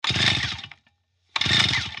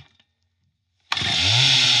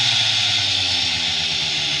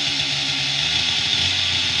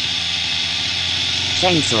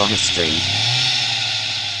Chainsaw History.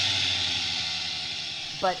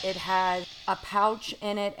 But it has a pouch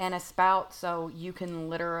in it and a spout, so you can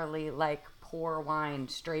literally, like, pour wine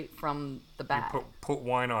straight from the bag. Put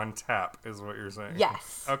wine on tap is what you're saying.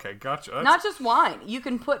 Yes. Okay, gotcha. Not just wine. You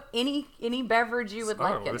can put any beverage you would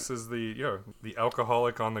like in this it. is the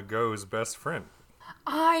alcoholic on the go's best friend.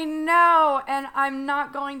 I know, and I'm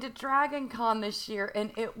not going to Dragon Con this year, and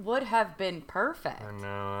it would have been perfect. I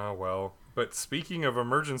know, well. But speaking of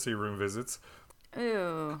emergency room visits,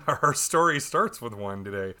 Ooh. our story starts with one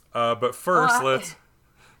today. But first,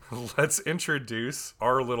 let's introduce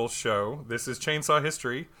our little show. This is Chainsaw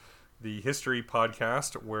History, the history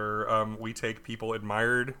podcast where we take people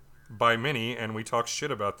admired by many and we talk shit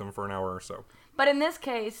about them for an hour or so. But in this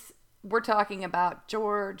case, we're talking about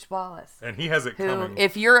George Wallace. And he has it coming.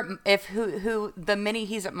 Who the many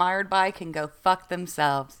he's admired by can go fuck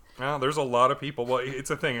themselves. Well, there's a lot of people. Well, it's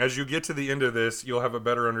a thing. As you get to the end of this, you'll have a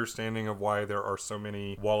better understanding of why there are so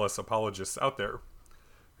many Wallace apologists out there.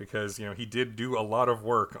 Because, he did do a lot of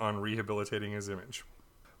work on rehabilitating his image.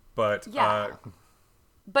 But, yeah.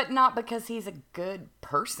 But not because he's a good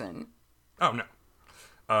person. Oh, no.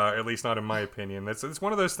 At least not in my opinion. It's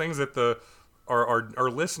one of those things that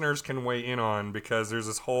our listeners can weigh in on, because there's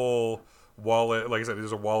this whole Wallace, like I said,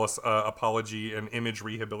 there's a Wallace apology and image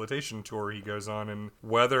rehabilitation tour he goes on, and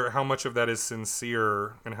how much of that is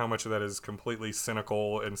sincere and how much of that is completely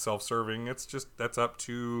cynical and self-serving, that's up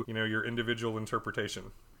to your individual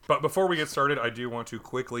interpretation. But before we get started, I do want to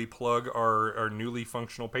quickly plug our newly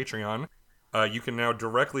functional Patreon. You can now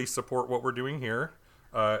directly support what we're doing here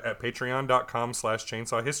at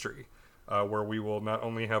patreon.com/chainsawhistory, where we will not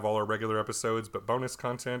only have all our regular episodes, but bonus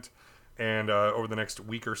content. And over the next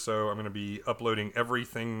week or so, I'm going to be uploading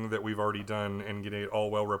everything that we've already done and getting it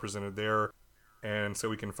all well represented there. And so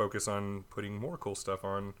we can focus on putting more cool stuff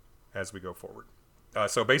on as we go forward.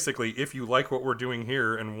 So basically, if you like what we're doing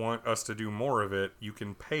here and want us to do more of it, you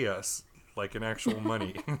can pay us like an actual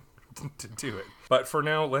money to do it. But for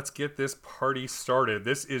now, let's get this party started.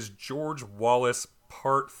 This is George Wallace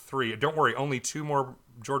Part 3. Don't worry, only 2 more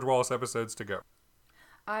George Wallace episodes to go.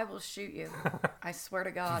 I will shoot you. I swear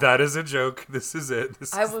to God. That is a joke. This is it.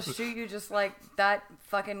 I will shoot you just like that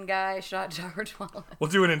fucking guy shot George Wallace.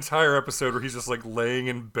 We'll do an entire episode where he's just like laying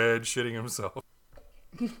in bed shitting himself.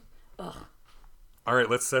 Ugh. All right,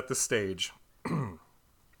 let's set the stage.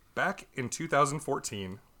 Back in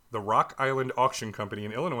 2014, the Rock Island Auction Company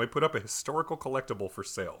in Illinois put up a historical collectible for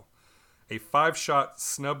sale. A 5-shot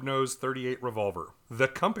snub-nose .38 revolver. The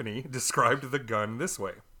company described the gun this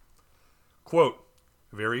way. Quote,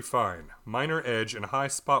 "Very fine, minor edge and high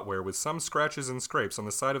spot wear with some scratches and scrapes on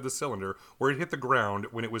the side of the cylinder where it hit the ground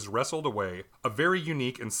when it was wrestled away. A very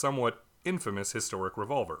unique and somewhat infamous historic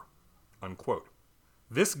revolver." Unquote.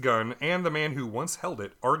 This gun and the man who once held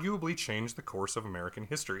it arguably changed the course of American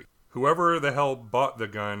history. Whoever the hell bought the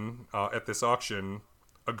gun at this auction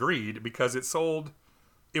agreed, because it sold.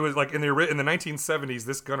 It was like in the 1970s,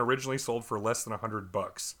 this gun originally sold for less than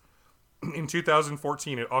 $100. In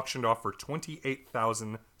 2014, it auctioned off for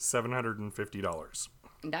 $28,750.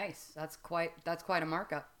 Nice. That's quite a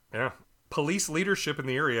markup. Yeah. Police leadership in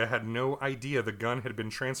the area had no idea the gun had been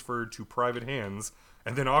transferred to private hands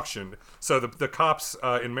and then auctioned. So the cops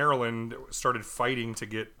in Maryland started fighting to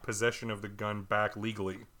get possession of the gun back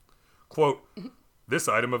legally. Quote, "This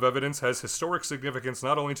item of evidence has historic significance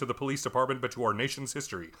not only to the police department but to our nation's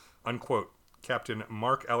history." Unquote. Captain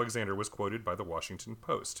Mark Alexander was quoted by the Washington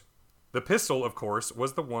Post. The pistol, of course,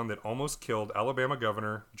 was the one that almost killed Alabama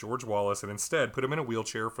Governor George Wallace and instead put him in a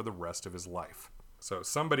wheelchair for the rest of his life. So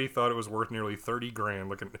somebody thought it was worth nearly $30,000,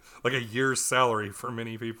 like a year's salary for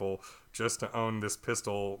many people, just to own this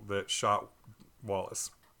pistol that shot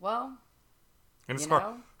Wallace. Well, and it's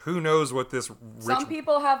hard. Who knows what this Some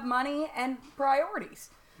people have money and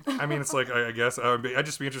priorities. I mean, it's like, I guess, I'd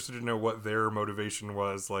just be interested to know what their motivation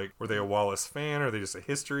was. Like, were they a Wallace fan? Are they just a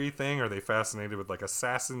history thing? Are they fascinated with, like,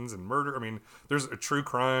 assassins and murder? I mean, there's a true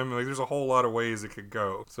crime. Like, there's a whole lot of ways it could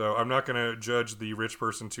go. So I'm not going to judge the rich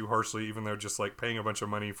person too harshly, even though just, like, paying a bunch of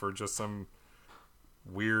money for just some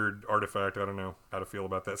weird artifact. I don't know how to feel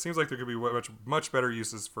about that. Seems like there could be much better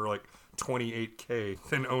uses for, like, $28,000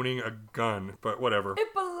 than owning a gun. But whatever.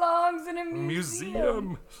 It belongs in a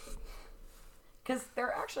museum. Because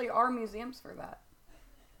there actually are museums for that.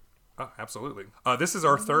 Oh, absolutely. This is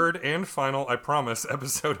our third and final, I promise,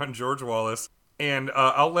 episode on George Wallace. And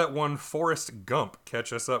I'll let one Forrest Gump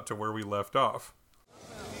catch us up to where we left off.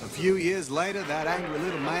 A few years later, that angry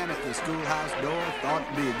little man at the schoolhouse door thought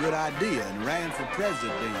it'd be a good idea and ran for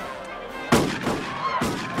president.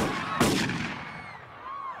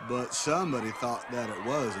 But somebody thought that it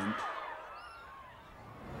wasn't.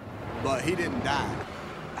 but he didn't die.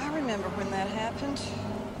 I remember when that happened.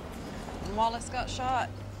 And Wallace got shot.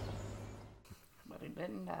 But he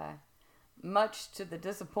didn't die. Much to the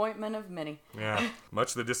disappointment of many. Yeah,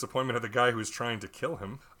 much to the disappointment of the guy who was trying to kill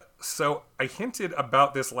him. So, I hinted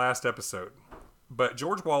about this last episode, but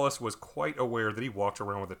George Wallace was quite aware that he walked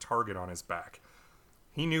around with a target on his back.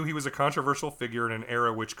 He knew he was a controversial figure in an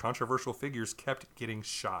era which controversial figures kept getting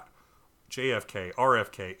shot. JFK,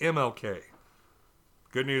 RFK, MLK.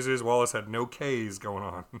 Good news is Wallace had no K's going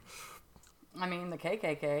on. I mean, the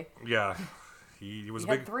KKK. Yeah. He was He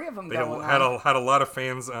big. had 3 of them They going had on. had a lot of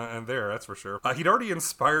fans there, that's for sure. He'd already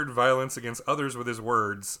inspired violence against others with his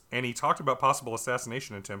words, and he talked about possible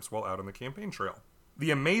assassination attempts while out on the campaign trail. The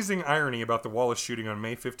amazing irony about the Wallace shooting on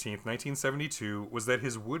May 15th, 1972, was that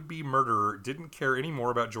his would-be murderer didn't care any more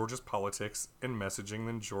about George's politics and messaging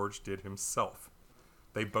than George did himself.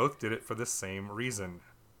 They both did it for the same reason: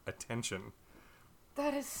 attention.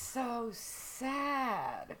 That is so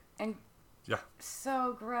sad. And Yeah.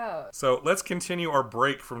 so gross. So let's continue our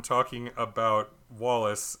break from talking about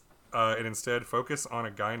Wallace and instead focus on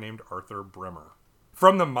a guy named Arthur Bremer.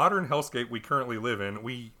 From the modern hellscape we currently live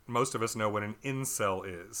in, most of us know what an incel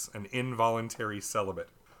is, an involuntary celibate.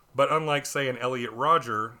 But unlike, say, an Elliot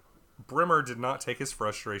Rodger, Bremer did not take his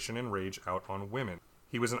frustration and rage out on women.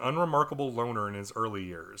 He was an unremarkable loner in his early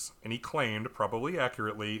years, and he claimed, probably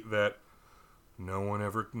accurately, that no one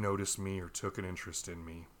ever noticed me or took an interest in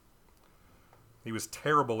me. He was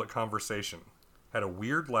terrible at conversation, had a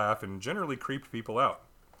weird laugh, and generally creeped people out.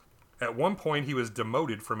 At one point, he was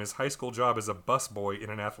demoted from his high school job as a busboy in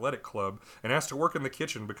an athletic club and asked to work in the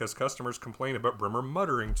kitchen because customers complained about Bremer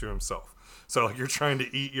muttering to himself. So, like, you're trying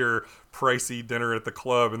to eat your pricey dinner at the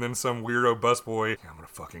club, and then some weirdo busboy, I'm gonna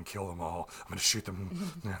fucking kill them all. I'm gonna shoot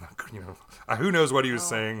them. You know, who knows what he was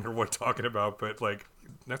saying or what talking about, but, like,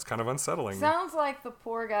 that's kind of unsettling. Sounds like the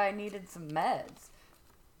poor guy needed some meds.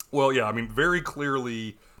 Well, yeah, I mean, very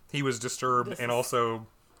clearly he was disturbed and also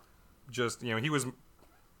just, he was, and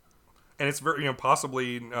it's very,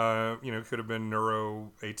 possibly, could have been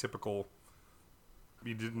neuroatypical.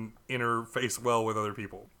 He didn't interface well with other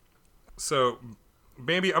people. So,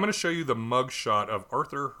 maybe I'm going to show you the mug shot of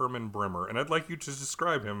Arthur Herman Bremer, and I'd like you to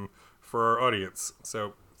describe him for our audience.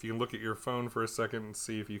 So, if you can look at your phone for a second and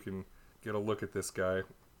see if you can get a look at this guy.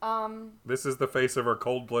 This is the face of our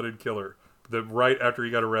cold-blooded killer. Right after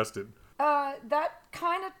he got arrested. That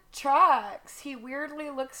kind of tracks. He weirdly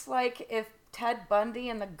looks like if Ted Bundy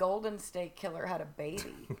and the Golden State Killer had a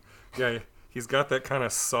baby. Yeah, he's got that kind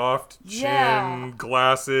of soft chin,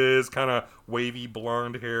 glasses, kind of wavy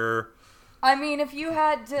blonde hair. I mean, if you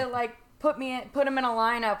had to, like, put him in a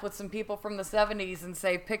lineup with some people from the 70s and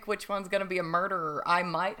say, pick which one's going to be a murderer, I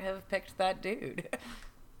might have picked that dude.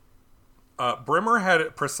 Bremer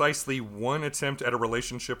had precisely one attempt at a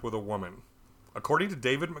relationship with a woman. According to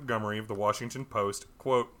David Montgomery of the Washington Post,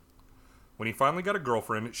 quote, when he finally got a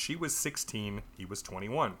girlfriend, she was 16, he was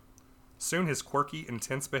 21. Soon his quirky,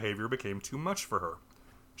 intense behavior became too much for her.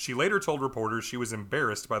 She later told reporters she was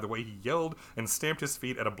embarrassed by the way he yelled and stamped his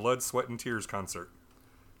feet at a Blood, Sweat, and Tears concert.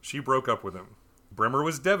 She broke up with him. Bremer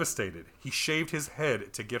was devastated. He shaved his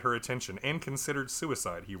head to get her attention and considered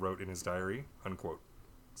suicide, he wrote in his diary, unquote.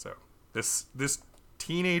 So, this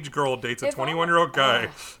teenage girl dates a 21-year-old guy.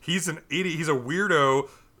 He's an idiot. He's a weirdo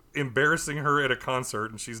embarrassing her at a concert,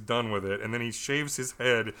 and she's done with it. And then he shaves his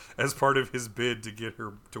head as part of his bid to get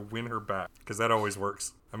her to win her back, because that always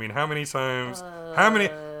works. I mean, how many times?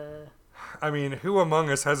 Who among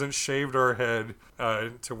us hasn't shaved our head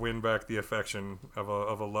to win back the affection of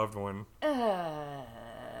a loved one?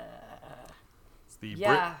 It's the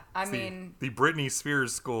the Britney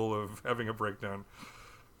Spears school of having a breakdown.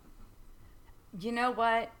 You know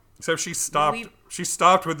what? Except she stopped. She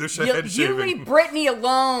stopped with the head shaving. You leave Britney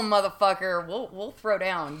alone, motherfucker. We'll throw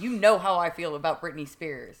down. You know how I feel about Britney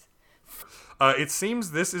Spears. It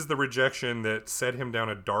seems this is the rejection that set him down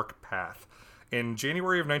a dark path. In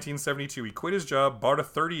January of 1972, he quit his job, bought a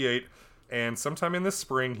 .38, and sometime in the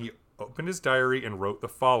spring, he opened his diary and wrote the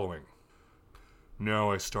following. Now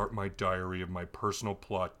I start my diary of my personal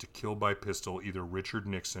plot to kill by pistol either Richard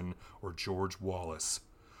Nixon or George Wallace.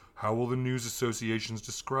 How will the news associations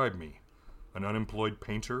describe me? An unemployed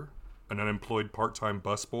painter? An unemployed part-time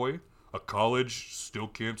busboy? A college, still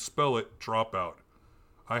can't spell it, dropout.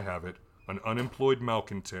 I have it. An unemployed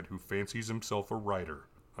malcontent who fancies himself a writer.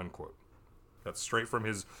 Unquote. That's straight from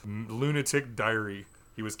his lunatic diary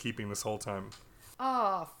he was keeping this whole time.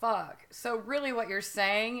 Oh, fuck. So really what you're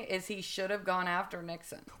saying is he should have gone after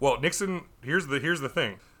Nixon. Well, Nixon, here's the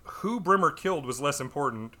thing. Who Bremer killed was less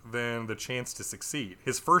important than the chance to succeed.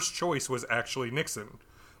 His first choice was actually Nixon.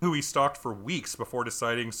 who he stalked for weeks before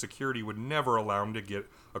deciding security would never allow him to get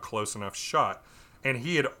a close enough shot. And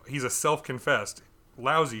he's a self-confessed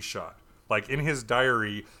lousy shot. Like, in his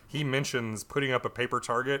diary, he mentions putting up a paper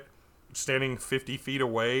target, standing 50 feet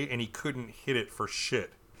away, and he couldn't hit it for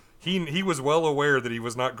shit. He was well aware that he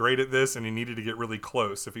was not great at this, and he needed to get really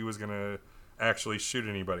close if he was going to actually shoot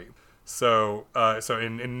anybody. So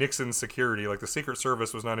in Nixon's security, like, the Secret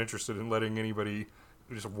Service was not interested in letting anybody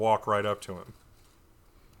just walk right up to him.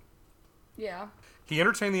 Yeah. He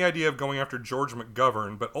entertained the idea of going after George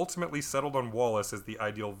McGovern, but ultimately settled on Wallace as the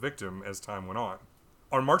ideal victim as time went on.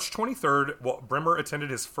 On March 23rd, Bremer attended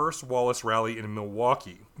his first Wallace rally in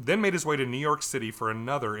Milwaukee, then made his way to New York City for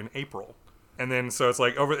another in April. And then, so it's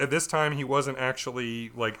like, over at this time, he wasn't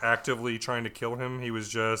actually, like, actively trying to kill him. He was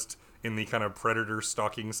just in the kind of predator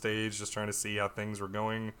stalking stage, just trying to see how things were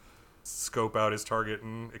going, scope out his target,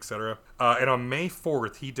 and etc. And on May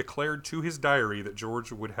 4th, he declared to his diary that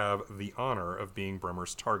George would have the honor of being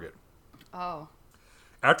Bremer's target. Oh.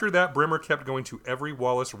 After that, Bremer kept going to every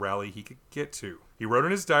Wallace rally he could get to. He wrote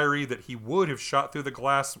in his diary that he would have shot through the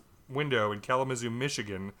glass window in Kalamazoo,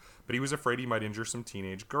 Michigan, but he was afraid he might injure some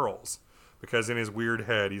teenage girls. Because in his weird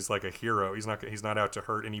head, he's like a hero. He's not out to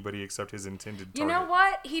hurt anybody except his intended target. You know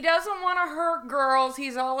what? He doesn't want to hurt girls.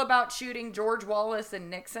 He's all about shooting George Wallace and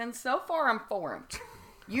Nixon. So far, I'm for him.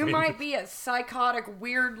 You might be a psychotic,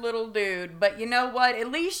 weird little dude, but you know what? At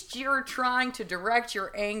least you're trying to direct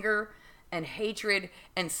your anger and hatred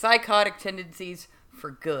and psychotic tendencies for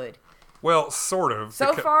good. Well, sort of.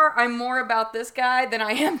 So far, I'm more about this guy than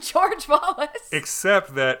I am George Wallace.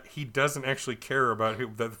 Except that he doesn't actually care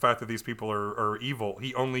about the fact that these people are evil.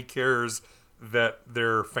 He only cares that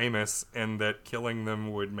they're famous and that killing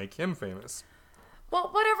them would make him famous. Well,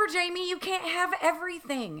 whatever, Jamie. You can't have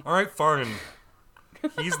everything. All right, fine.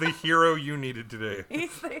 He's the hero you needed today.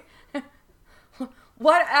 He's the...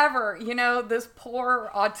 Whatever. You know, this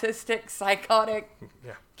poor autistic, psychotic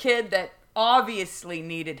kid that obviously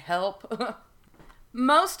needed help.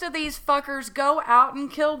 Most of these fuckers go out and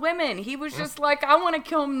kill women. He was just like, I want to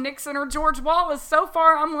kill Nixon or George Wallace. So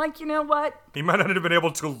far, I'm like, you know what? He might not have been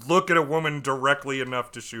able to look at a woman directly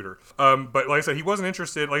enough to shoot her. But like I said, he wasn't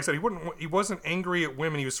interested. Like I said, he wasn't angry at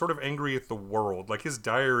women. He was sort of angry at the world. Like, his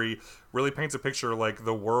diary really paints a picture like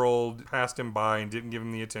the world passed him by and didn't give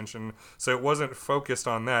him the attention. So it wasn't focused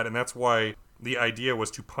on that. And that's why the idea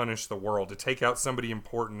was to punish the world, to take out somebody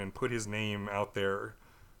important and put his name out there,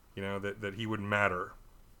 you know, that he would matter.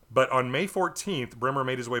 But on May 14th, Bremer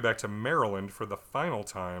made his way back to Maryland for the final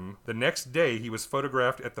time. The next day, he was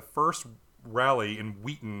photographed at the first rally in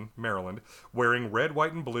Wheaton, Maryland, wearing red,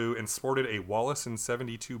 white, and blue and sported a Wallace in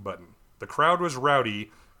 72 button. The crowd was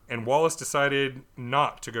rowdy, and Wallace decided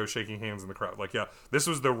not to go shaking hands in the crowd. Like, yeah, this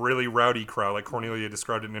was the really rowdy crowd, like Cornelia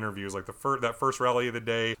described it in interviews. Like, that first rally of the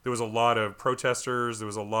day, there was a lot of protesters, there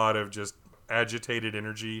was a lot of just agitated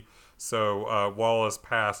energy. So Wallace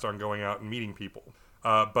passed on going out and meeting people.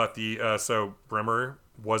 So Bremer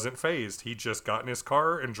wasn't fazed. He just got in his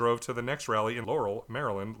car and drove to the next rally in Laurel,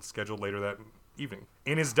 Maryland, scheduled later that evening.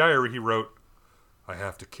 In his diary, he wrote, "I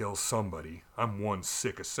have to kill somebody. I'm one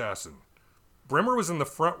sick assassin." Bremer was in the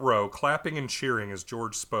front row, clapping and cheering as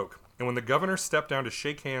George spoke. And when the governor stepped down to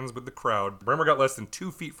shake hands with the crowd, Bremer got less than 2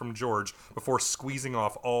 feet from George before squeezing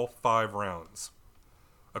off all 5 rounds.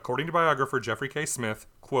 According to biographer Jeffrey K. Smith,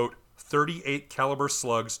 quote, 38 caliber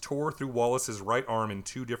slugs tore through Wallace's right arm in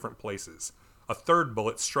 2 different places. A third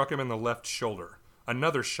bullet struck him in the left shoulder.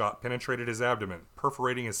 Another shot penetrated his abdomen,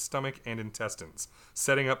 perforating his stomach and intestines,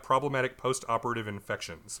 setting up problematic post-operative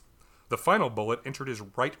infections. The final bullet entered his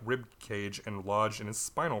right rib cage and lodged in his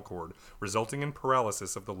spinal cord, resulting in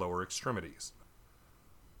paralysis of the lower extremities.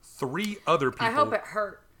 3 other people... I hope it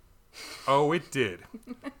hurt. Oh, it did.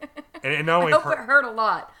 And it not only I hope it hurt a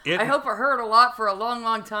lot. I hope it hurt a lot for a long,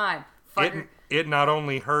 long time. It not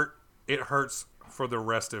only hurt, it hurts for the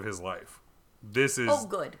rest of his life. This is... Oh,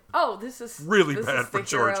 good. Oh, this is... really bad for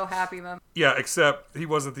George. Hero happy moment. Yeah, except he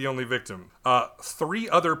wasn't the only victim. 3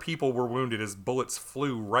 other people were wounded as bullets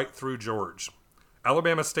flew right through George.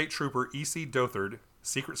 Alabama State Trooper E.C. Dothard,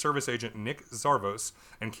 Secret Service agent Nick Zarvos,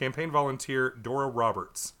 and campaign volunteer Dora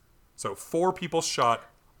Roberts. So 4 people shot,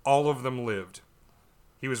 all of them lived.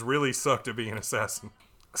 He was really sucked at being an assassin.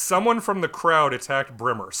 Someone from the crowd attacked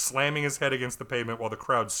Bremer, slamming his head against the pavement while the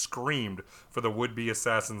crowd screamed for the would-be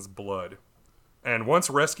assassin's blood. And once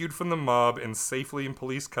rescued from the mob and safely in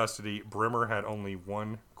police custody, Bremer had only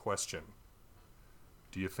one question.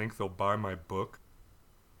 Do you think they'll buy my book?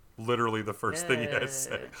 Literally the first thing he had to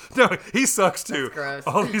say. No, he sucks too. That's gross.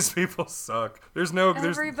 All these people suck.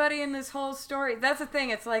 Everybody in this whole story. That's the thing.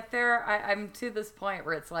 It's like I'm to this point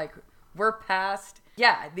where it's like we're past.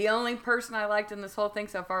 Yeah, the only person I liked in this whole thing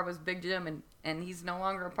so far was Big Jim, and he's no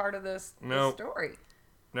longer a part of this story.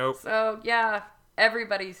 Nope. So, yeah,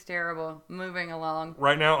 everybody's terrible. Moving along.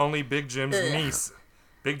 Right now, only Big Jim's niece.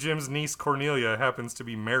 Big Jim's niece, Cornelia, happens to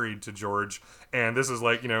be married to George. And this is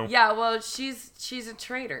like, Yeah, well, she's a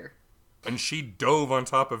traitor. And she dove on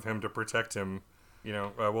top of him to protect him.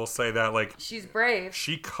 We'll say that, like... She's brave.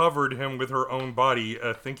 She covered him with her own body,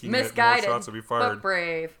 thinking Misguided, that more shots would be fired. but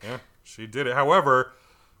brave. Yeah, she did it. However,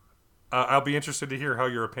 I'll be interested to hear how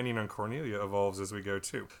your opinion on Cornelia evolves as we go,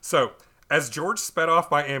 too. So, as George sped off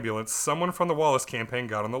by ambulance, someone from the Wallace campaign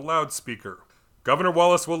got on the loudspeaker. Governor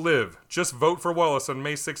Wallace will live. Just vote for Wallace on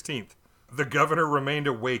May 16th. The governor remained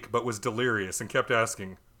awake but was delirious and kept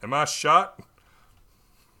asking, "Am I shot?"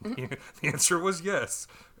 The answer was yes,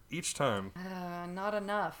 each time. Not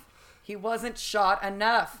enough. He wasn't shot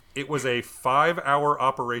enough. It was a 5-hour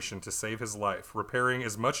operation to save his life, repairing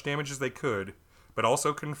as much damage as they could, but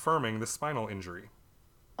also confirming the spinal injury.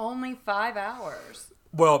 Only 5 hours.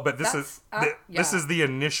 Well, but this That's is the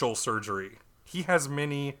initial surgery. He has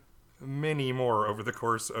many more over the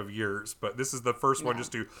course of years, but this is the first one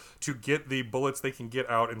just to get the bullets they can get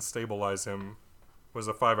out and stabilize him was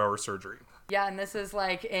a 5-hour surgery. Yeah, and this is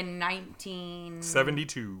like in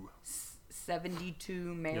 72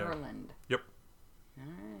 Maryland. Yep. All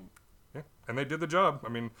right. Yeah, and they did the job. I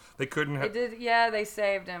mean, they couldn't. They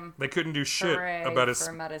saved him. They couldn't do shit Hooray about his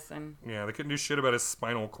for medicine. Yeah, they couldn't do shit about his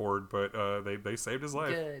spinal cord, but they saved his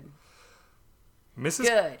life. Good.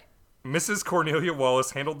 Mrs. Cornelia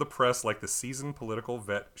Wallace handled the press like the seasoned political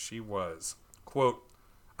vet she was. Quote,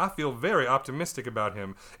 "I feel very optimistic about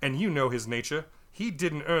him, and you know his nature. He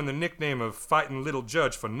didn't earn the nickname of Fighting Little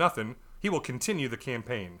Judge for nothing. He will continue the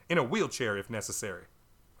campaign, in a wheelchair if necessary."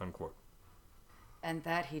 Unquote. And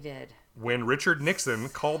that he did. When Richard Nixon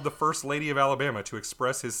called the First Lady of Alabama to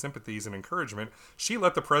express his sympathies and encouragement, she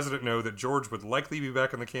let the president know that George would likely be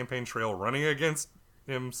back on the campaign trail running against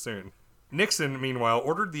him soon. Nixon, meanwhile,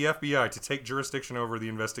 ordered the FBI to take jurisdiction over the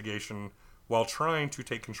investigation while trying to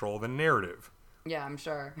take control of the narrative. Yeah, I'm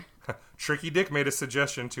sure. Tricky Dick made a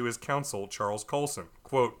suggestion to his counsel, Charles Colson.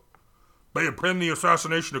 Quote, "They had pinned the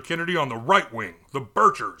assassination of Kennedy on the right wing, the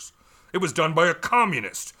Birchers. It was done by a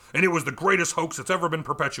communist, and it was the greatest hoax that's ever been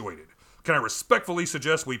perpetuated. Can I respectfully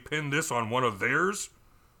suggest we pin this on one of theirs?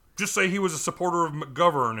 Just say he was a supporter of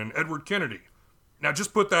McGovern and Edward Kennedy. Now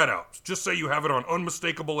just put that out. Just say you have it on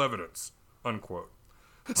unmistakable evidence." Unquote.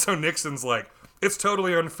 So Nixon's like, it's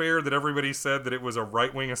totally unfair that everybody said that it was a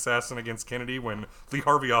right-wing assassin against Kennedy when Lee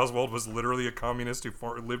Harvey Oswald was literally a communist who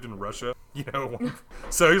lived in Russia.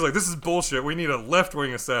 So he's like, this is bullshit. We need a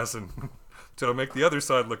left-wing assassin to make the other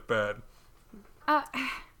side look bad.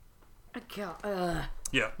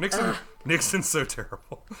 Yeah, Nixon's so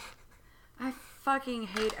terrible. I fucking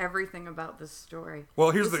hate everything about this story.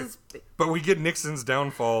 Well, but we get Nixon's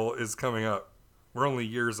downfall is coming up. We're only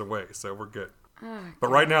years away, so we're good. But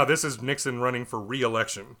right now, this is Nixon running for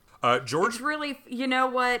re-election. George... It's really... You know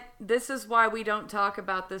what? This is why we don't talk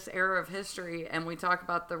about this era of history and we talk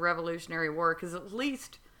about the Revolutionary War, because at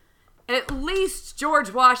least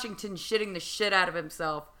George Washington shitting the shit out of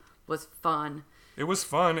himself was fun. It was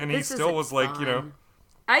fun, and he still was like,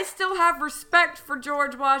 I still have respect for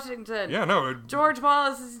George Washington. Yeah, no. George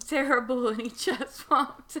Wallace is terrible and he just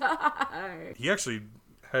won't die. He actually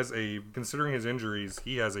considering his injuries,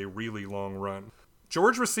 he has a really long run.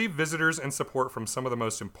 George received visitors and support from some of the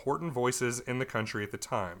most important voices in the country at the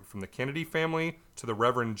time, from the Kennedy family to the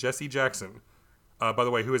Reverend Jesse Jackson, by the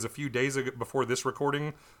way, who is a few days before this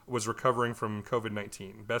recording was recovering from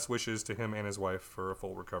COVID-19. Best wishes to him and his wife for a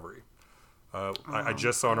full recovery. I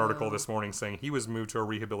just saw an article this morning saying he was moved to a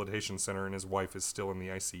rehabilitation center and his wife is still in the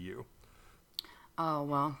ICU. Oh,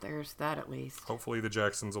 well, there's that at least. Hopefully the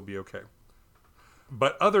Jacksons will be okay.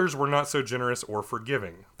 But others were not so generous or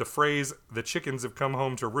forgiving. The phrase, "the chickens have come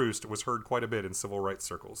home to roost," was heard quite a bit in civil rights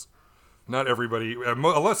circles. Not everybody,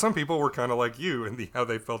 some people were kind of like you in how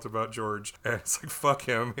they felt about George. And it's like, fuck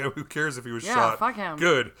him. Who cares if he was shot? Yeah, fuck him.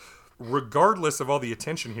 Good. Regardless of all the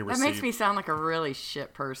attention he received. That makes me sound like a really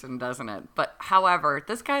shit person, doesn't it? But, however,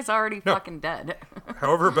 this guy's already fucking dead.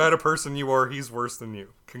 However bad a person you are, he's worse than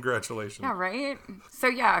you. Congratulations. Yeah, right? So,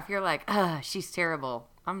 yeah, if you're like, she's terrible.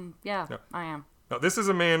 I am. Now, this is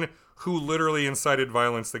a man who literally incited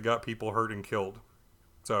violence that got people hurt and killed.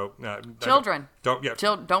 So, children.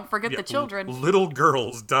 Don't forget the children. Little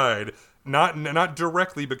girls died, not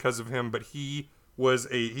directly because of him, but he was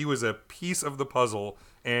a piece of the puzzle.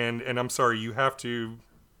 And I'm sorry, you have to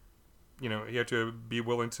be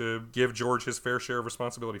willing to give George his fair share of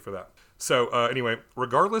responsibility for that. So, anyway,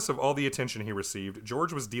 regardless of all the attention he received,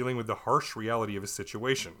 George was dealing with the harsh reality of his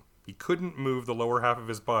situation. He couldn't move the lower half of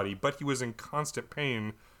his body, but he was in constant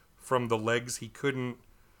pain from the legs. He couldn't,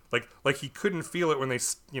 like he couldn't feel it when they,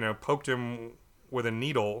 poked him with a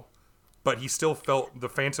needle, but he still felt the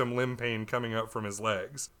phantom limb pain coming up from his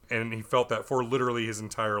legs. And he felt that for literally his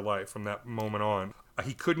entire life from that moment on.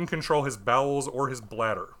 He couldn't control his bowels or his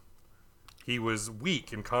bladder. He was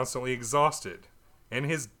weak and constantly exhausted. And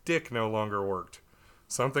his dick no longer worked.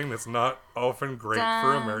 Something that's not often great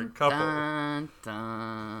for a married couple. Dun,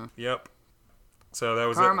 dun. Yep. So that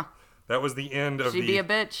was Karma. That was the end of She'd be a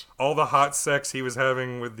bitch. all the hot sex he was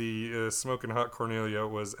having with the smoking hot Cornelia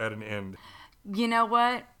was at an end. You know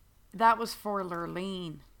what? That was for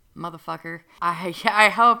Lurleen, motherfucker. I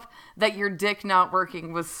hope that your dick not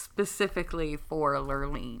working was specifically for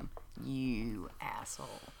Lurleen. You asshole.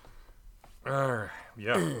 Yeah.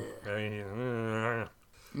 Yeah.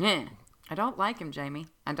 I don't like him, Jamie.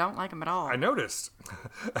 I don't like him at all. I noticed.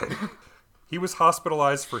 He was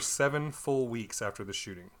hospitalized for 7 full weeks after the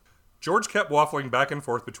shooting. George kept waffling back and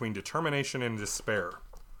forth between determination and despair.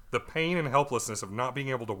 The pain and helplessness of not being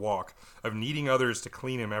able to walk, of needing others to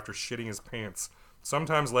clean him after shitting his pants,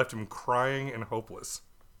 sometimes left him crying and hopeless.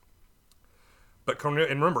 But Cornelia,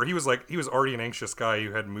 and remember, he was already an anxious guy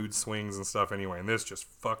who had mood swings and stuff anyway, and this just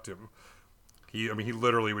fucked him. He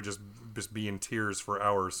literally would just be in tears for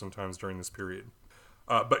hours sometimes during this period.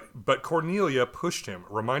 But Cornelia pushed him,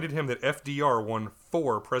 reminded him that FDR won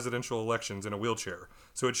 4 presidential elections in a wheelchair,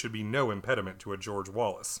 so it should be no impediment to a George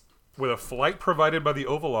Wallace. With a flight provided by the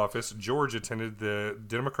Oval Office, George attended the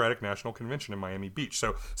Democratic National Convention in Miami Beach.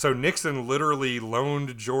 So Nixon literally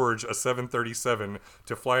loaned George a 737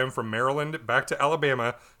 to fly him from Maryland back to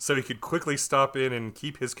Alabama so he could quickly stop in and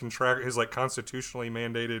keep his constitutionally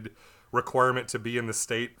mandated requirement to be in the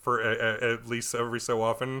state for at least every so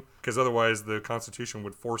often, because otherwise the Constitution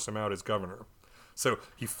would force him out as governor. So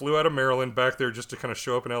he flew out of Maryland back there just to kind of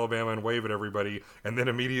show up in Alabama and wave at everybody, and then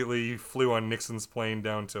immediately flew on Nixon's plane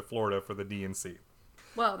down to Florida for the DNC.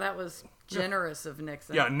 Well, that was generous of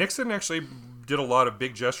Nixon. Yeah, Nixon actually did a lot of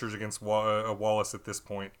big gestures against Wallace at this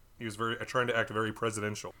point. He was trying to act very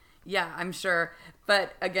presidential. Yeah, I'm sure.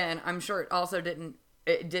 But again, I'm sure it also didn't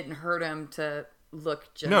hurt him to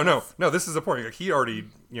look generous. No, this is the point. He already,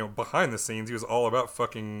 behind the scenes, he was all about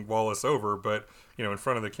fucking Wallace over, but, in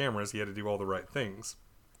front of the cameras, he had to do all the right things.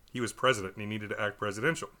 He was president, and he needed to act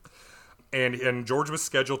presidential. And George was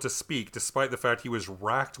scheduled to speak, despite the fact he was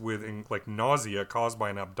racked with, nausea caused by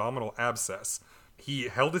an abdominal abscess. He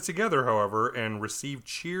held it together, however, and received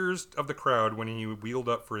cheers of the crowd when he wheeled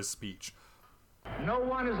up for his speech. No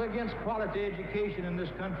one is against quality education in this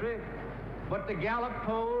country, but the Gallup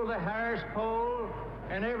poll, the Harris poll,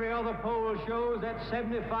 and every other poll shows that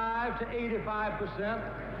 75 to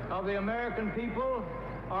 85% of the American people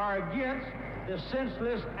are against the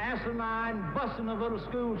senseless, asinine busing of little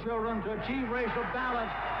school children to achieve racial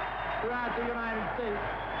balance throughout the United States.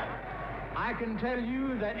 I can tell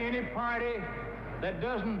you that any party that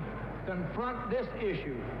doesn't confront this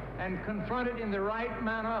issue and confront it in the right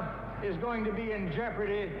manner is going to be in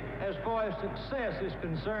jeopardy as far as success is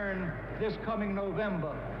concerned this coming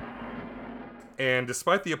November. And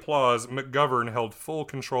despite the applause, McGovern held full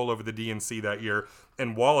control over the DNC that year,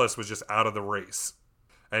 and Wallace was just out of the race.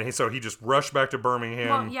 And so he just rushed back to Birmingham.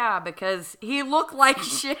 Well, yeah, because he looked like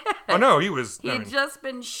shit. Oh, no, he was... He had just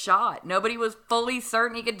been shot. Nobody was fully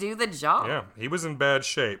certain he could do the job. Yeah, he was in bad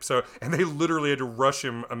shape. And they literally had to rush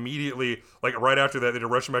him immediately, right after that, they had to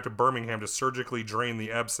rush him back to Birmingham to surgically drain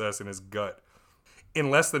the abscess in his gut. In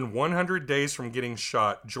less than 100 days from getting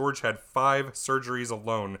shot, George had 5 surgeries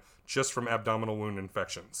alone just from abdominal wound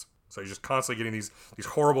infections. So he's just constantly getting these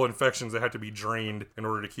horrible infections that had to be drained in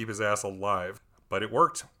order to keep his ass alive. But it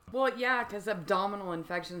worked. Well, yeah, because abdominal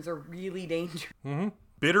infections are really dangerous. Mm-hmm.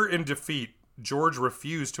 Bitter in defeat, George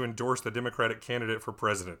refused to endorse the Democratic candidate for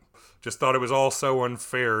president. Just thought it was all so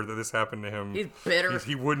unfair that this happened to him. He's bitter.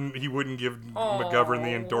 He wouldn't give McGovern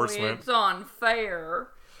the endorsement. It's unfair.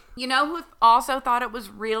 You know who also thought it was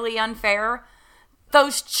really unfair?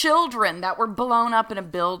 Those children that were blown up in a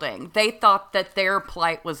building. They thought that their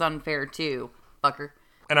plight was unfair too, fucker.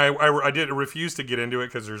 And I did refuse to get into it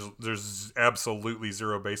because there's absolutely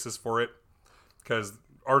zero basis for it. Because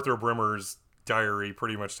Arthur Brimmer's diary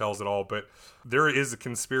pretty much tells it all. But there is a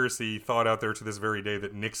conspiracy thought out there to this very day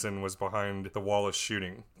that Nixon was behind the Wallace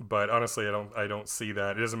shooting. But honestly, I don't see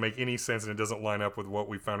that. It doesn't make any sense, and it doesn't line up with what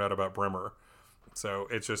we found out about Brimmer. So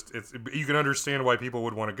it's you can understand why people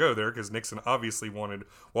would want to go there, because Nixon obviously wanted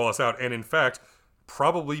Wallace out. And in fact,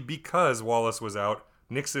 probably because Wallace was out,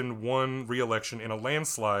 Nixon won re-election in a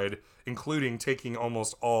landslide, including taking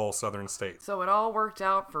almost all southern states. So it all worked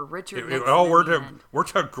out for Richard Nixon. It all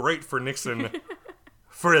worked out great for Nixon.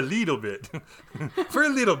 For a little bit. For a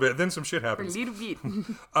little bit. Then some shit For a happens. little bit.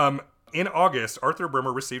 In August, Arthur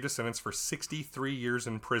Brimmer received a sentence for 63 years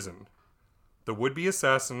in prison. The would-be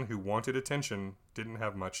assassin who wanted attention didn't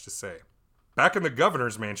have much to say. Back in the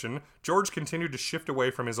governor's mansion, George continued to shift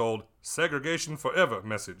away from his old segregation forever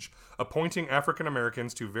message, appointing African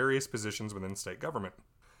Americans to various positions within state government.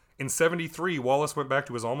 In 73, Wallace went back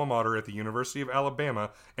to his alma mater at the University of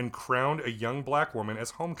Alabama and crowned a young black woman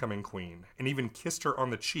as homecoming queen, and even kissed her on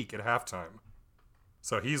the cheek at halftime.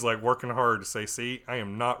 So he's like working hard to say, see, I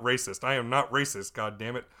am not racist. I am not racist, god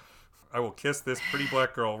damn it. I will kiss this pretty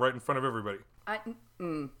black girl right in front of everybody.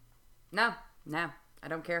 No, I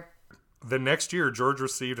don't care. The next year, George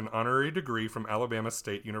received an honorary degree from Alabama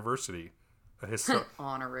State University.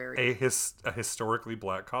 Honorary. A historically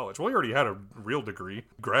black college. Well, he already had a real degree,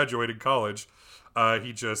 graduated college.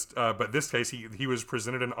 But this case, he was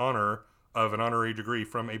presented an honor of an honorary degree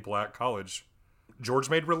from a black college.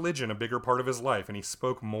 George made religion a bigger part of his life, and he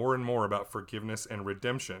spoke more and more about forgiveness and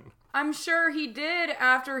redemption. I'm sure he did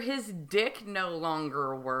after his dick no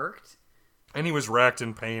longer worked. And he was racked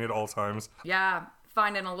in pain at all times. Yeah,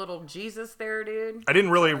 finding a little Jesus there, dude. I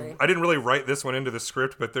didn't really write this one into the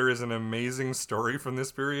script, but there is an amazing story from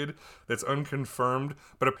this period that's unconfirmed.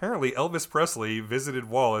 But apparently Elvis Presley visited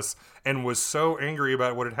Wallace and was so angry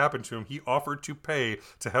about what had happened to him, he offered to pay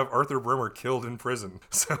to have Arthur Brimmer killed in prison.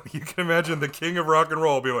 So you can imagine the king of rock and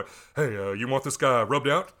roll being like, hey, you want this guy rubbed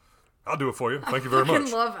out? I'll do it for you. Thank you very much. I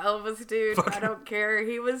fucking love Elvis, dude. I don't care.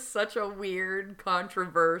 He was such a weird,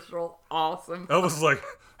 controversial, awesome. Elvis was like,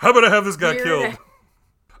 how about I have this guy Weird.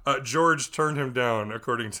 killed? George turned him down,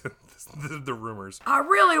 according to the rumors. I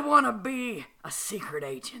really want to be a secret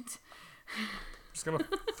agent. Just gonna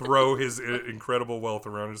throw his incredible wealth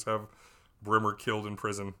around and just have Brimmer killed in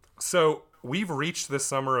prison. So we've reached the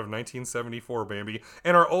summer of 1974, baby,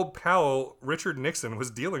 and our old pal Richard Nixon was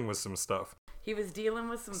dealing with some stuff. He was dealing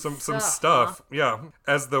with some stuff. Huh? Yeah.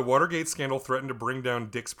 As the Watergate scandal threatened to bring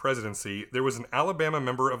down Dick's presidency, there was an Alabama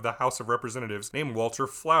member of the House of Representatives named Walter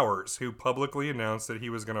Flowers who publicly announced that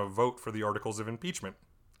he was going to vote for the articles of impeachment.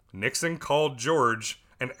 Nixon called George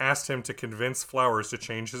and asked him to convince Flowers to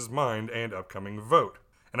change his mind and upcoming vote.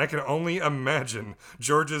 And I can only imagine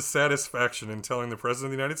George's satisfaction in telling the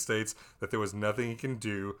President of the United States that there was nothing he can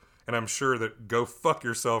do, and I'm sure that go fuck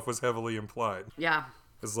yourself was heavily implied. Yeah.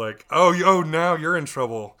 It's like, oh, now you're in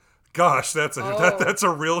trouble. Gosh, that's a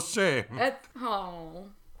real shame.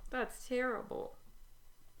 That's terrible.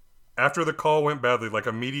 After the call went badly, like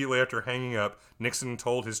immediately after hanging up, Nixon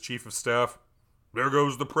told his chief of staff, there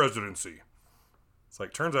goes the presidency. It's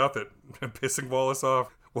like, turns out that pissing Wallace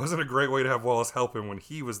off wasn't a great way to have Wallace help him when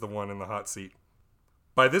he was the one in the hot seat.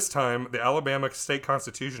 By this time, the Alabama state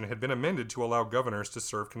constitution had been amended to allow governors to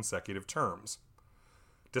serve consecutive terms.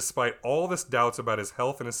 Despite all this doubts about his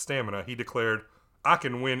health and his stamina, he declared, I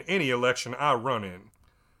can win any election I run in.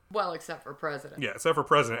 Well, except for president. Yeah, except for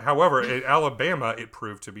president. However, in Alabama, it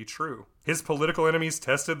proved to be true. His political enemies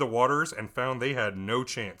tested the waters and found they had no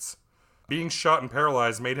chance. Being shot and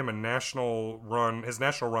paralyzed made him his national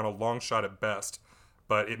run a long shot at best,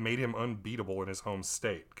 but it made him unbeatable in his home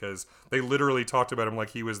state, because they literally talked about him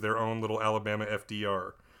like he was their own little Alabama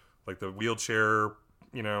FDR. Like the wheelchair,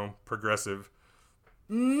 progressive.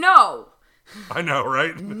 No. I know,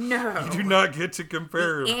 right? No. You do not get to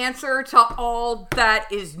compare. The answer to all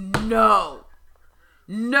that is no.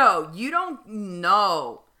 No, you don't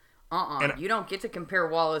know. You don't get to compare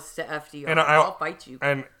Wallace to FDR. And I'll fight you.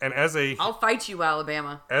 And I'll fight you,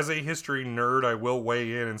 Alabama. As a history nerd, I will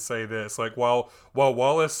weigh in and say this: like, while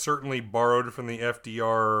Wallace certainly borrowed from the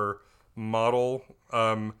FDR model,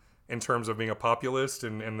 in terms of being a populist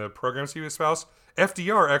and the programs he espoused,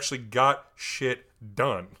 FDR actually got shit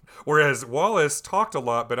done. Whereas Wallace talked a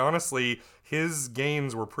lot, but honestly, his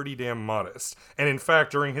gains were pretty damn modest. And in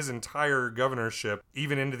fact, during his entire governorship,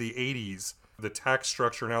 even into the 80s, the tax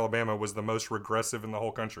structure in Alabama was the most regressive in the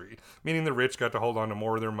whole country, meaning the rich got to hold on to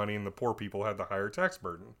more of their money and the poor people had the higher tax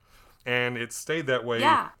burden. And it stayed that way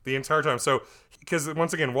the entire time. So, because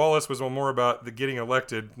once again, Wallace was more about the getting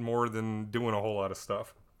elected more than doing a whole lot of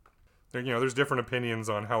stuff. There's different opinions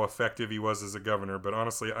on how effective he was as a governor, but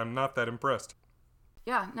honestly, I'm not that impressed.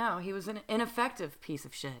 Yeah, no, he was an ineffective piece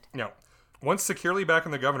of shit. Now, once securely back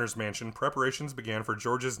in the governor's mansion, preparations began for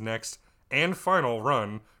George's next and final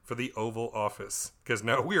run for the Oval Office. Because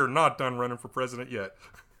no, we are not done running for president yet.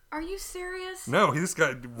 Are you serious? No, this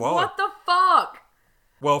guy, Wallace. What the fuck?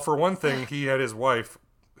 Well, for one thing, he had his wife,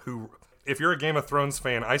 who, if you're a Game of Thrones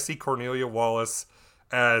fan, I see Cornelia Wallace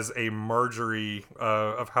as a Marjorie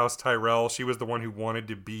of House Tyrell. She was the one who wanted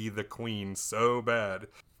to be the queen so bad.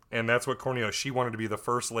 And that's what Cornelia, she wanted to be the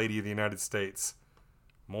first lady of the United States.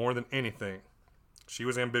 more than anything. She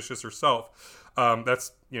was ambitious herself.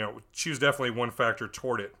 She was definitely one factor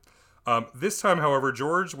toward it. This time, however,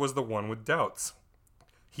 George was the one with doubts.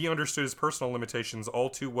 He understood his personal limitations all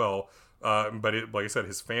too well, but like I said,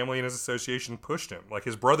 his family and his association pushed him. Like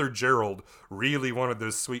his brother Gerald really wanted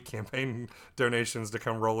those sweet campaign donations to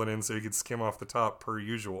come rolling in so he could skim off the top per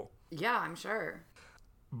usual. Yeah, I'm sure.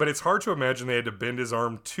 But it's hard to imagine they had to bend his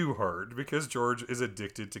arm too hard because George is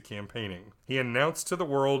addicted to campaigning. He announced to the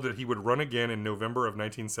world that he would run again in November of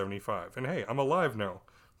 1975. And hey, I'm alive now.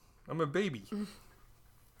 I'm a baby.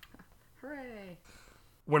 Hooray.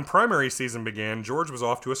 When primary season began, George was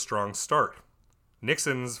off to a strong start.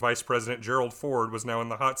 Nixon's Vice President Gerald Ford was now in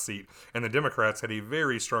the hot seat, and the Democrats had a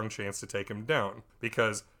very strong chance to take him down.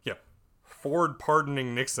 Because, Ford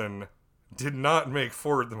pardoning Nixon did not make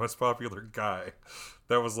Ford the most popular guy.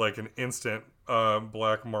 That was like an instant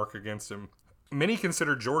black mark against him. Many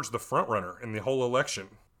considered George the frontrunner in the whole election,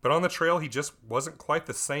 but on the trail he just wasn't quite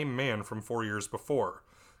the same man from 4 years before.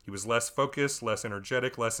 He was less focused, less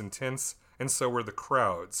energetic, less intense, and so were the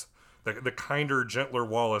crowds. The kinder, gentler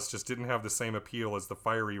Wallace just didn't have the same appeal as the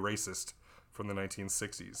fiery racist from the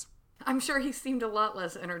 1960s. I'm sure he seemed a lot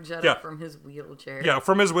less energetic from his wheelchair. Yeah,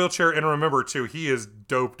 from his wheelchair, and remember, too, he is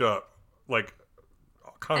doped up, like,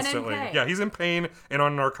 constantly. And in pain. Yeah, he's in pain and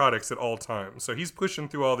on narcotics at all times. So he's pushing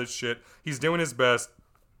through all this shit. He's doing his best.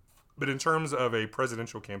 But in terms of a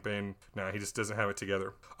presidential campaign, he just doesn't have it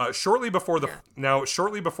together. Shortly before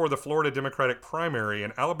the Florida Democratic primary,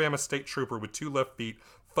 an Alabama state trooper with 2 left feet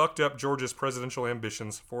fucked up George's presidential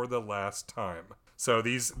ambitions for the last time. So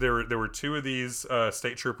there were 2 of these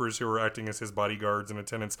state troopers who were acting as his bodyguards and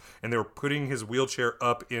attendants, and they were putting his wheelchair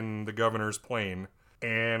up in the governor's plane.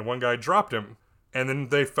 And one guy dropped him, and then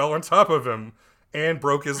they fell on top of him and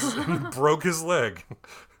broke his leg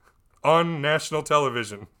on national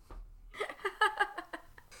television.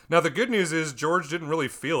 Now, the good news is George didn't really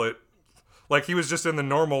feel it. Like, he was just in the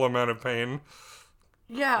normal amount of pain.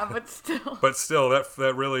 Yeah, but still. But still,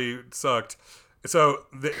 that really sucked. So,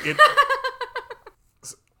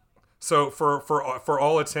 for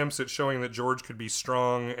all attempts at showing that George could be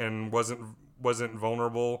strong and wasn't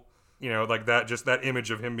vulnerable, like that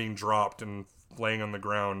image of him being dropped and laying on the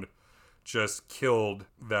ground just killed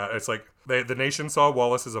that. It's like the nation saw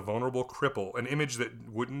Wallace as a vulnerable cripple, an image that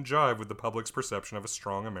wouldn't jive with the public's perception of a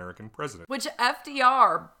strong American president. Which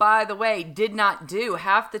FDR, by the way, did not do.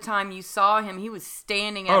 Half the time you saw him, he was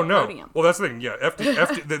standing at a podium. Well, that's the thing. Yeah,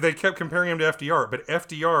 they kept comparing him to FDR, but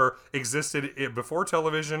FDR existed before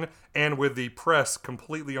television and with the press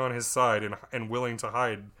completely on his side and willing to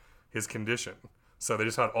hide his condition. So they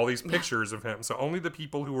just had all these pictures of him. So only the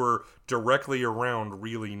people who were directly around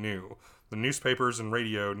really knew. The newspapers and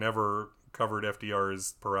radio never covered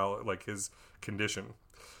FDR's his condition.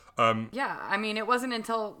 It wasn't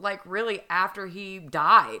until really after he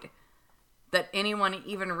died that anyone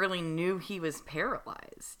even really knew he was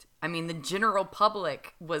paralyzed. I mean, the general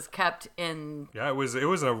public was kept in... Yeah, it was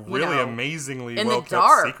a really amazingly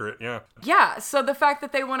well-kept secret, yeah. Yeah, so the fact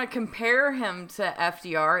that they want to compare him to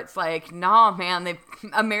FDR, it's like, nah, man,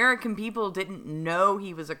 American people didn't know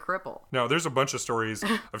he was a cripple. No, there's a bunch of stories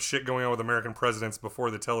of shit going on with American presidents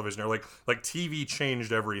before the television. Like TV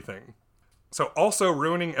changed everything. So also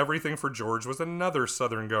ruining everything for George was another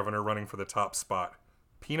Southern governor running for the top spot.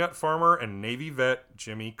 Peanut farmer and Navy vet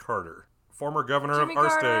Jimmy Carter. Former governor of our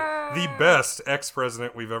state. The best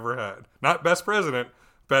ex-president we've ever had. Not best president,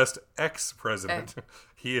 best ex-president.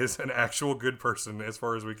 He is an actual good person as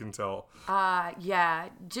far as we can tell.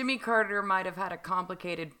 Jimmy Carter might have had a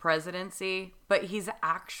complicated presidency, but he's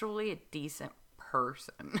actually a decent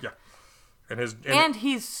person. Yeah. And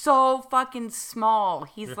he's so fucking small.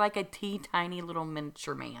 He's like a teeny little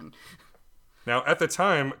miniature man. Now, at the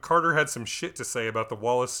time, Carter had some shit to say about the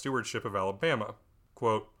Wallace stewardship of Alabama.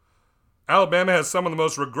 Quote, Alabama has some of the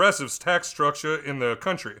most regressive tax structure in the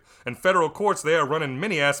country, and federal courts there run in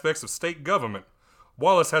many aspects of state government.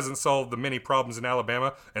 Wallace hasn't solved the many problems in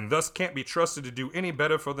Alabama, and thus can't be trusted to do any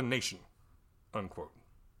better for the nation. Unquote.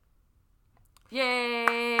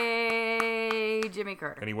 Yay, Jimmy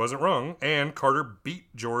Carter. And he wasn't wrong, and Carter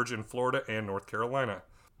beat George in Florida and North Carolina.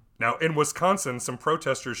 Now, in Wisconsin, some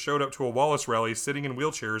protesters showed up to a Wallace rally sitting in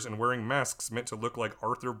wheelchairs and wearing masks meant to look like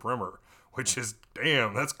Arthur Bremer, which is,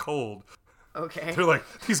 damn, that's cold. Okay. They're like,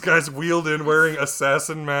 these guys wheeled in wearing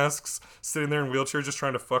assassin masks, sitting there in wheelchairs just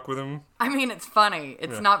trying to fuck with him. I mean, it's funny.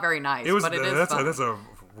 It's not very nice, but it is funny. That's a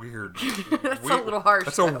weird... That's a little harsh.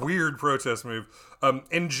 That's a weird protest move.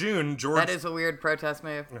 In June, George... That is a weird protest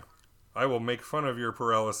move. I will make fun of your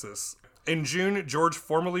paralysis. In June, George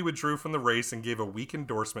formally withdrew from the race and gave a weak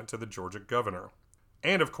endorsement to the Georgia governor.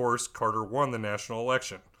 And, of course, Carter won the national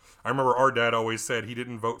election. I remember our dad always said he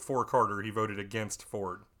didn't vote for Carter, he voted against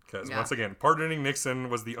Ford. Because, once again, pardoning Nixon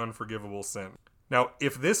was the unforgivable sin. Now,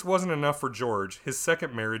 if this wasn't enough for George, his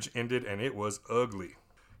second marriage ended, and it was ugly.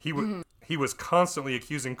 He was constantly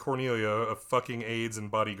accusing Cornelia of fucking aides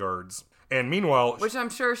and bodyguards. And meanwhile... Which I'm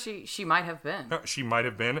sure she might have been. She might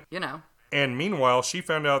have been. You know. And meanwhile, she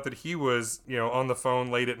found out that he was, on the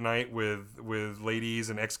phone late at night with ladies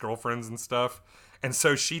and ex-girlfriends and stuff. And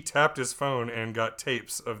so she tapped his phone and got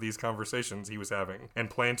tapes of these conversations he was having and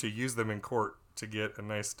planned to use them in court to get a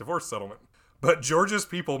nice divorce settlement. But George's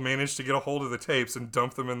people managed to get a hold of the tapes and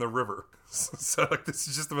dump them in the river. So this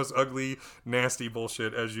is just the most ugly, nasty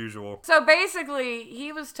bullshit as usual. So basically,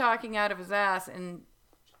 he was talking out of his ass, and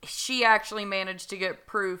she actually managed to get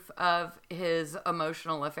proof of his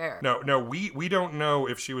emotional affair. No, we don't know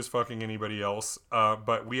if she was fucking anybody else,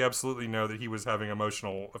 but we absolutely know that he was having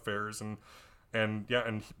emotional affairs,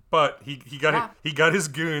 but he got his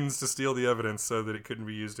goons to steal the evidence so that it couldn't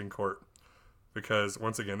be used in court. Because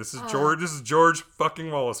once again, this is George fucking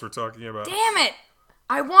Wallace we're talking about. Damn it!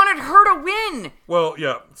 I wanted her to win. Well,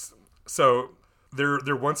 yeah. So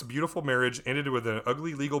their once beautiful marriage ended with an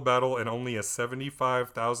ugly legal battle and only a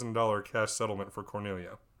 $75,000 cash settlement for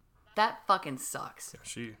Cornelia. That fucking sucks.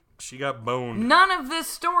 Yeah, she got boned. None of this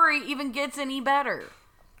story even gets any better.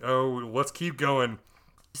 Oh, let's keep going.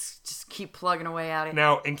 Just keep plugging away at it.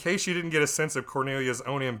 Now, in case you didn't get a sense of Cornelia's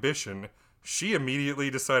own ambition, she immediately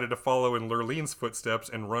decided to follow in Lurlene's footsteps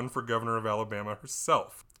and run for governor of Alabama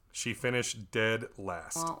herself. She finished dead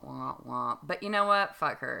last. Wah, wah, wah. But you know what?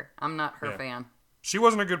 Fuck her. I'm not her fan. She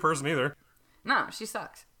wasn't a good person either. No, she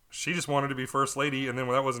sucks. She just wanted to be first lady, and then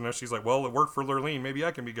when that wasn't enough, she's like, well, it worked for Lurleen. Maybe I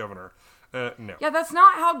can be governor. No. Yeah, that's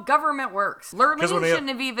not how government works. Lurleen shouldn't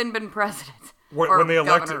have even been president. When they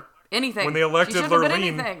elected... Governor. Anything. When they elected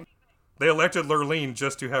Lurleen... They elected Lurleen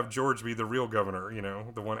just to have George be the real governor,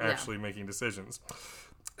 the one actually making decisions.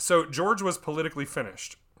 So George was politically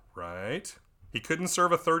finished, right? He couldn't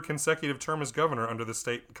serve a third consecutive term as governor under the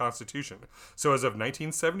state constitution. So as of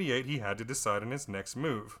 1978, he had to decide on his next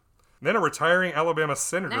move. Then a retiring Alabama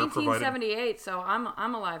senator 1978, so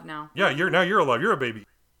I'm alive now. Yeah, you're alive. You're a baby.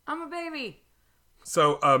 I'm a baby.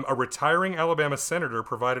 So a retiring Alabama senator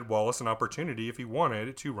provided Wallace an opportunity if he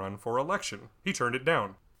wanted to run for election. He turned it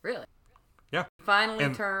down. Really? Yeah.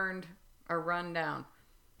 Finally turned a rundown.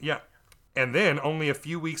 Yeah. And then, only a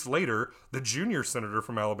few weeks later, the junior senator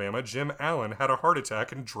from Alabama, Jim Allen, had a heart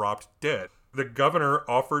attack and dropped dead. The governor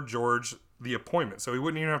offered George the appointment, so he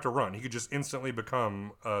wouldn't even have to run. He could just instantly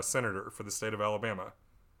become a senator for the state of Alabama.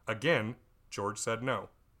 Again, George said no.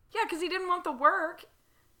 Yeah, because he didn't want the work.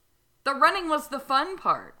 The running was the fun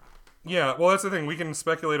part. Yeah, well, that's the thing. We can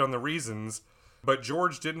speculate on the reasons, but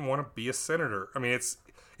George didn't want to be a senator. I mean,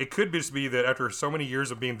 it could just be that after so many years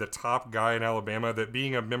of being the top guy in Alabama, that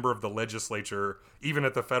being a member of the legislature, even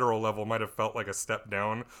at the federal level, might have felt like a step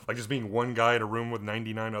down. Like just being one guy in a room with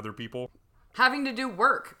 99 other people. Having to do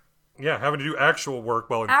work. Yeah, having to do actual work,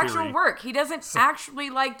 well, in actual theory. Work. He doesn't actually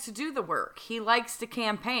like to do the work. He likes to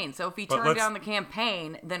campaign. So if he turned down the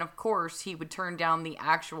campaign, then of course he would turn down the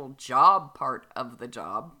actual job part of the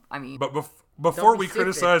job. I mean... But before we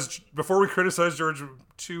criticize George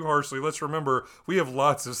too harshly, let's remember we have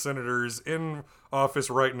lots of senators in office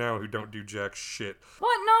right now who don't do jack shit.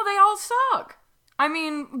 What? No, they all suck. I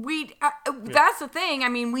mean, that's the thing. I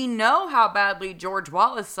mean, we know how badly George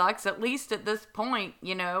Wallace sucks. At least at this point,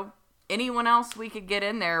 anyone else we could get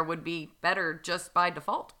in there would be better just by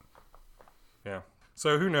default. Yeah.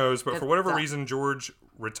 So who knows? But for whatever reason, George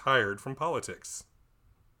retired from politics.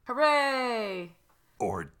 Hooray!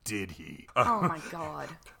 Or did he? Oh my God.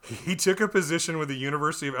 He took a position with the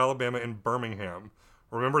University of Alabama in Birmingham.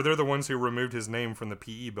 Remember, they're the ones who removed his name from the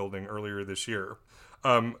PE building earlier this year.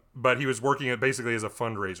 But he was working basically as a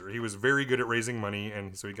fundraiser. He was very good at raising money,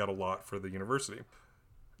 and so he got a lot for the university.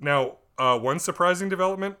 Now, one surprising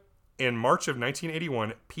development, in March of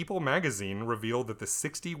 1981, People magazine revealed that the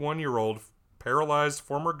 61-year-old paralyzed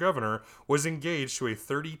former governor was engaged to a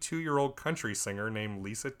 32-year-old country singer named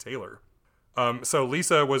Lisa Taylor. So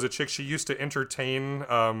Lisa was a chick, she used to entertain,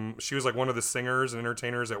 she was like one of the singers and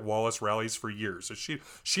entertainers at Wallace rallies for years. So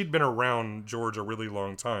she'd been around George a really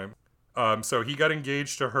long time. So he got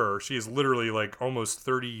engaged to her. She is literally like almost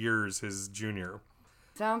 30 years his junior.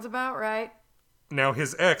 Sounds about right. Now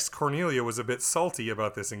his ex, Cornelia, was a bit salty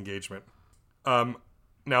about this engagement.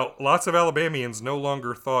 Now, lots of Alabamians no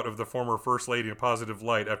longer thought of the former First Lady in a positive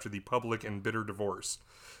light after the public and bitter divorce.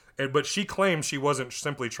 But she claimed she wasn't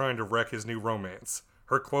simply trying to wreck his new romance.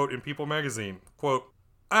 Her quote in People magazine, quote,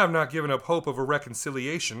 "I have not given up hope of a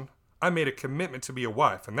reconciliation. I made a commitment to be a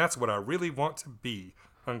wife, and that's what I really want to be,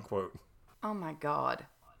 unquote. Oh my God.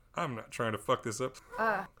 I'm not trying to fuck this up.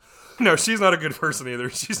 No, she's not a good person either.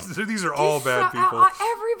 These are all bad people.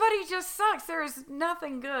 Everybody just sucks. There is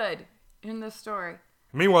nothing good in this story.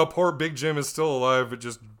 Meanwhile, poor Big Jim is still alive, but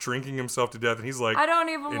just drinking himself to death, and he's like... I don't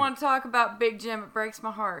even want to talk about Big Jim. It breaks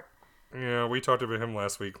my heart. Yeah, we talked about him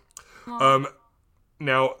last week.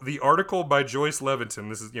 Now, the article by Joyce Leviton,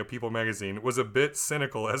 this is, People Magazine, was a bit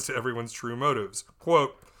cynical as to everyone's true motives.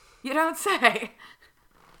 Quote, "You don't say."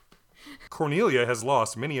 Cornelia has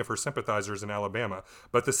lost many of her sympathizers in Alabama,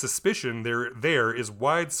 but the suspicion there is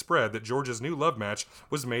widespread that George's new love match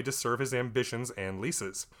was made to serve his ambitions and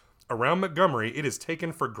Lisa's. Around Montgomery, it is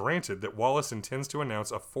taken for granted that Wallace intends to announce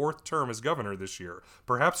a 4th term as governor this year,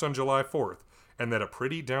 perhaps on July 4th, and that a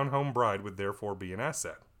pretty down-home bride would therefore be an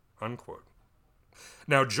asset. Unquote.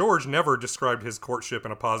 Now, George never described his courtship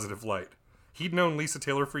in a positive light. He'd known Lisa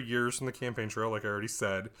Taylor for years from the campaign trail, like I already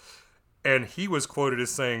said, and he was quoted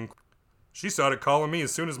as saying, "She started calling me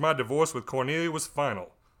as soon as my divorce with Cornelia was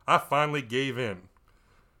final. I finally gave in."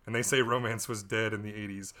 And they say romance was dead in the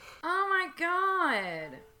 80s. Oh my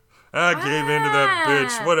God. I gave in to that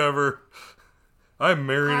bitch, whatever. I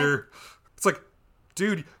married her. It's like,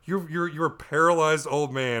 dude, you're a paralyzed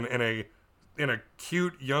old man and a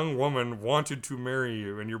cute young woman wanted to marry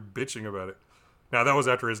you, and you're bitching about it. Now, that was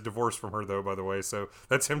after his divorce from her, though, by the way, so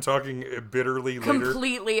that's him talking bitterly later.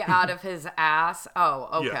 Completely out of his ass?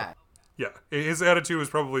 Oh, okay. Yeah, his attitude was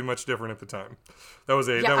probably much different at the time. That was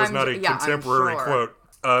not a contemporary quote.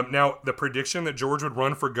 Now, the prediction that George would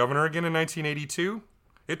run for governor again in 1982,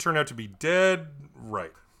 it turned out to be dead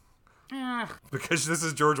right. Because this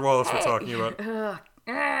is George Wallace we're talking about.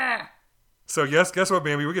 So yes, guess what,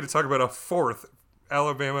 Bambi? We're going to talk about a 4th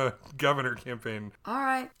Alabama governor campaign. All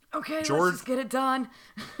right. Okay, George, let's just get it done.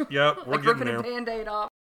 Yep, we're like getting ripping there. a Band-Aid off.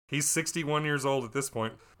 He's 61 years old at this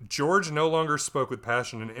point. George no longer spoke with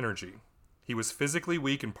passion and energy. He was physically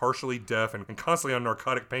weak and partially deaf and constantly on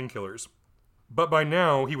narcotic painkillers. But by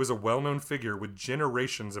now, he was a well-known figure with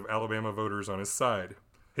generations of Alabama voters on his side.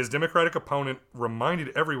 His Democratic opponent reminded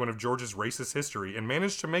everyone of George's racist history and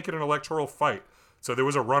managed to make it an electoral fight. So there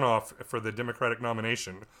was a runoff for the Democratic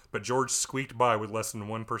nomination, but George squeaked by with less than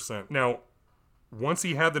 1%. Now, once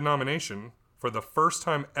he had the nomination, for the first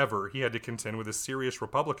time ever, he had to contend with a serious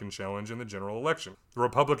Republican challenge in the general election. The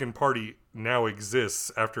Republican Party now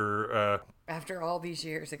exists after... after all these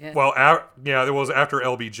years again. Well, it was after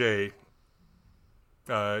LBJ.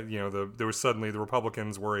 There was suddenly the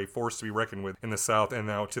Republicans were a force to be reckoned with in the South, and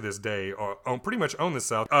now to this day pretty much own the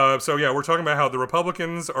South. We're talking about how the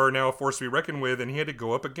Republicans are now a force to be reckoned with, and he had to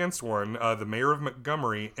go up against one, the mayor of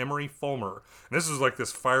Montgomery, Emory Fulmer. And this was like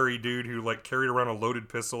this fiery dude who like carried around a loaded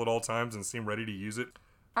pistol at all times and seemed ready to use it.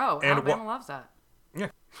 Oh, and Alabama loves that. Yeah.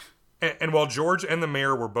 And while George and the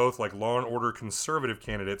mayor were both like law and order conservative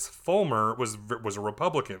candidates, Fulmer was a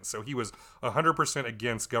Republican, so he was 100%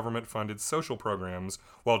 against government-funded social programs,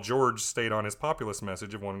 while George stayed on his populist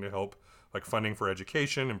message of wanting to help, like funding for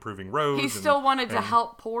education, improving roads. He still wanted to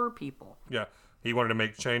help poor people. Yeah, he wanted to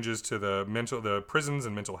make changes to the prisons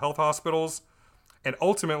and mental health hospitals, and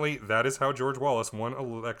ultimately, that is how George Wallace won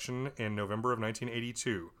election in November of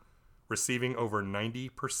 1982, receiving over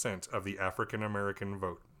 90% of the African American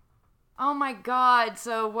vote. Oh my God,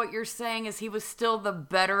 so what you're saying is he was still the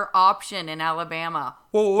better option in Alabama.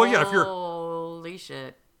 Well, yeah, if you're... Holy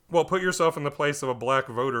shit. Well, put yourself in the place of a black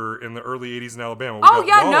voter in the early 80s in Alabama.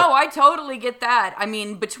 I totally get that. I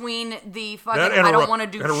mean, between the fucking I don't want to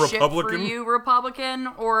do shit for you Republican,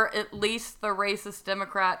 or at least the racist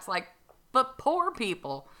Democrats, but poor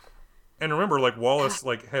people. And remember, Wallace,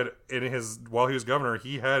 had while he was governor,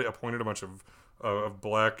 he had appointed a bunch of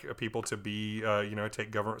black people to be,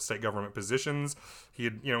 take state government positions. He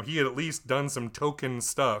had at least done some token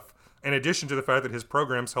stuff. In addition to the fact that his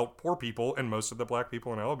programs help poor people, and most of the black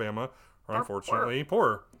people in Alabama are unfortunately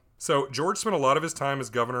poor. So George spent a lot of his time as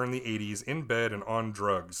governor in the 80s in bed and on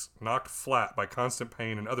drugs, knocked flat by constant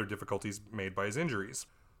pain and other difficulties made by his injuries.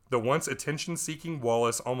 The once attention-seeking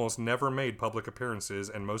Wallace almost never made public appearances,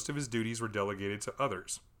 and most of his duties were delegated to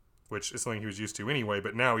others, which is something he was used to anyway,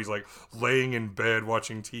 but now he's laying in bed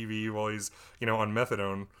watching TV while he's, on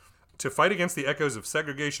methadone. To fight against the echoes of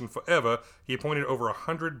segregation forever, he appointed over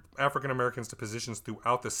 100 African Americans to positions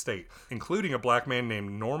throughout the state, including a black man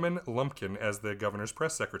named Norman Lumpkin as the governor's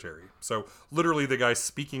press secretary. So literally the guy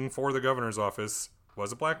speaking for the governor's office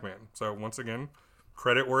was a black man. So once again,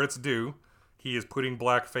 credit where it's due. He is putting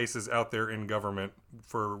black faces out there in government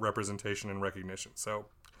for representation and recognition. So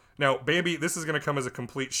now, Bambi, this is going to come as a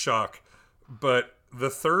complete shock, but The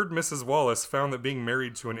third Mrs. Wallace found that being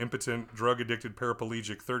married to an impotent, drug-addicted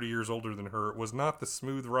paraplegic 30 years older than her was not the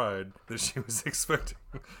smooth ride that she was expecting.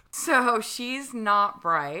 So she's not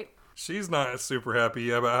bright. She's not super happy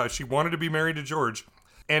about how she wanted to be married to George.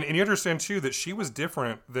 And you understand, too, that she was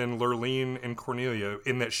different than Lurleen and Cornelia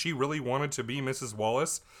in that she really wanted to be Mrs.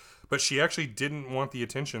 Wallace, but she actually didn't want the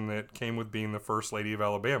attention that came with being the First Lady of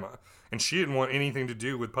Alabama. And she didn't want anything to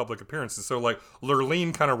do with public appearances. So, like,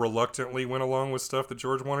 Lurleen kind of reluctantly went along with stuff that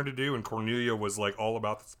George wanted to do, and Cornelia was, like, all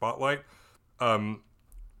about the spotlight.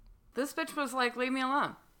 This bitch was like, leave me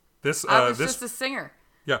alone. This I was just a singer.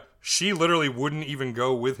 Yeah, she literally wouldn't even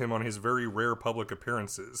go with him on his very rare public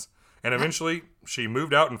appearances. And eventually, she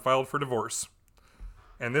moved out and filed for divorce.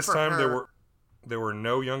 And this time, there were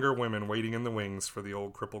no younger women waiting in the wings for the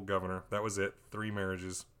old crippled governor. That was it. 3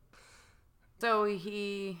 marriages. So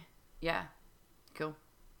yeah, cool.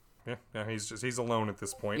 Yeah, he's alone at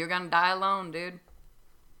this point. You're gonna die alone, dude.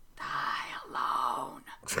 Die alone.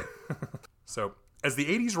 So, as the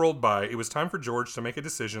 80s rolled by, it was time for George to make a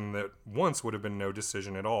decision that once would have been no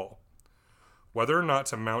decision at all. Whether or not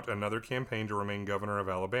to mount another campaign to remain governor of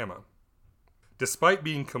Alabama. Despite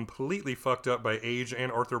being completely fucked up by age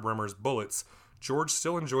and Arthur Bremer's bullets, George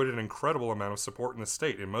still enjoyed an incredible amount of support in the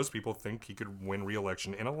state, and most people think he could win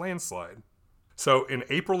re-election in a landslide. So, in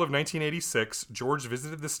April of 1986, George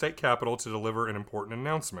visited the state capitol to deliver an important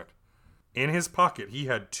announcement. In his pocket, he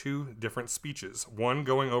had 2 different speeches, one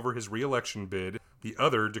going over his re-election bid, the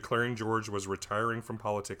other declaring George was retiring from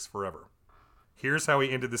politics forever. Here's how he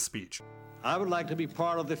ended the speech. I would like to be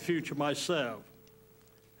part of the future myself.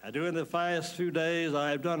 During the past few days, I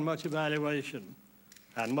have done much evaluation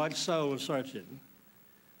and much soul searching.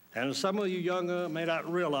 And some of you younger may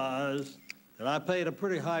not realize that I paid a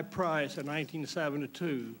pretty high price in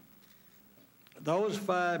 1972. Those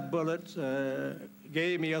 5 bullets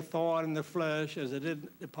gave me a thorn in the flesh as it did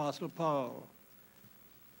the Apostle Paul.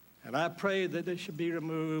 And I prayed that they should be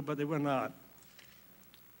removed, but they were not.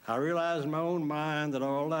 I realized in my own mind that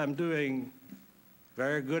all I'm doing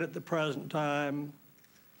very good at the present time.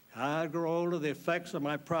 As I grow older, the effects of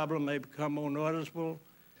my problem may become more noticeable.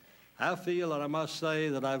 I feel that I must say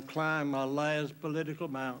that I've climbed my last political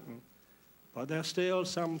mountain, but there's still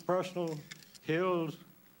some personal hills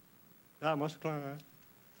I must climb.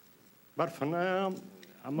 But for now,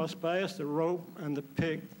 I must pass the rope and the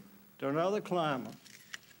pick to another climber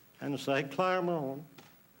and say, climb on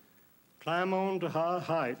to high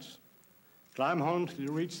heights, climb on till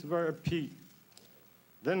you reach the very peak.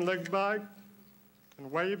 Then look back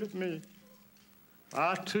and wave at me.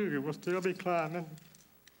 I, too, will still be climbing.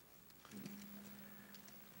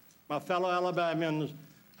 My fellow Alabamians,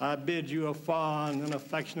 I bid you a fond and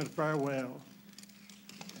affectionate farewell.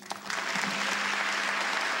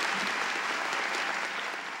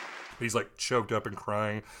 He's like choked up and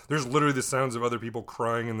crying. There's literally the sounds of other people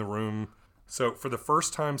crying in the room. So, for the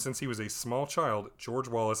first time since he was a small child, George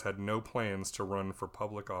Wallace had no plans to run for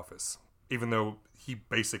public office, even though he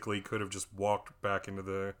basically could have just walked back into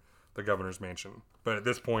the governor's mansion. But at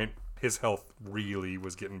this point, his health really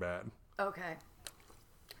was getting bad. Okay.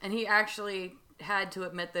 And he actually had to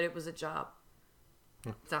admit that it was a job.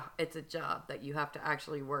 It's a job that you have to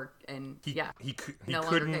actually work, and He no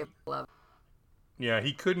couldn't. longer capable of. Yeah,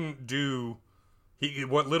 he couldn't do.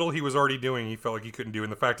 What little he was already doing, he felt like he couldn't do.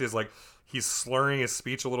 And the fact is, like, he's slurring his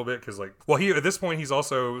speech a little bit because, like, well, at this point he's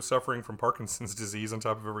also suffering from Parkinson's disease on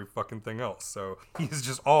top of every fucking thing else. So he's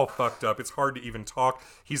just all fucked up. It's hard to even talk.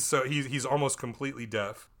 He's almost completely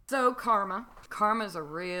deaf. So Karma's a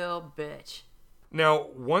real bitch. Now,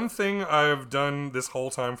 one thing I've done this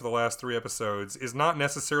whole time for the last 3 episodes is not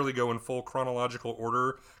necessarily go in full chronological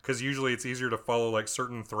order, because usually it's easier to follow, like,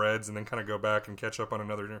 certain threads and then kind of go back and catch up on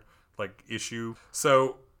another, like, issue.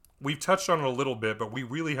 So we've touched on it a little bit, but we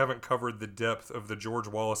really haven't covered the depth of the George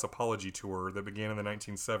Wallace apology tour that began in the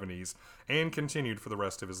 1970s and continued for the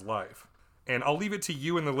rest of his life. And I'll leave it to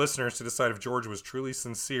you and the listeners to decide if George was truly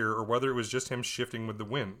sincere or whether it was just him shifting with the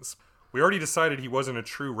winds. We already decided he wasn't a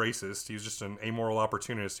true racist. He was just an amoral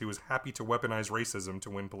opportunist who was happy to weaponize racism to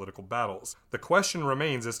win political battles. The question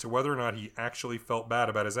remains as to whether or not he actually felt bad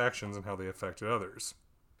about his actions and how they affected others.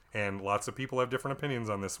 And lots of people have different opinions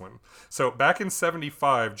on this one. So back in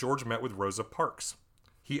 1975, George met with Rosa Parks.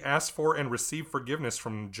 He asked for and received forgiveness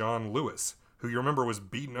from John Lewis, who you remember was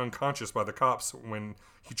beaten unconscious by the cops when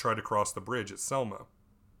he tried to cross the bridge at Selma.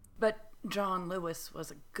 But John Lewis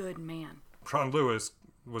was a good man. John Lewis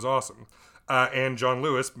was awesome. And John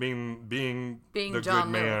Lewis, being the John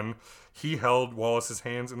good man, he held Wallace's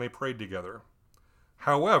hands and they prayed together.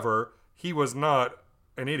 However, he was not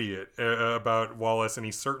an idiot about Wallace, and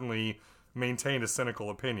he certainly maintained a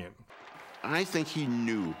cynical opinion. I think he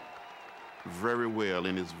knew very well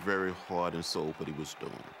in his very heart and soul what he was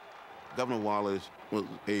doing. Governor Wallace was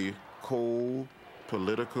a cold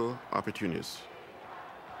political opportunist,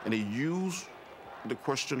 and he used the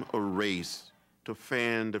question of race to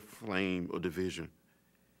fan the flame of division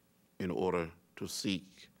in order to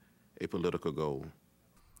seek a political goal.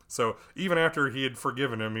 So even after he had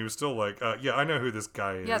forgiven him, he was still like, yeah, I know who this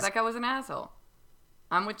guy is. Yeah, that guy was an asshole.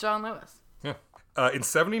 I'm with John Lewis. Yeah. In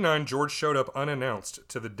 79, George showed up unannounced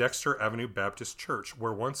to the Dexter Avenue Baptist Church,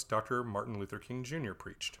 where once Dr. Martin Luther King Jr.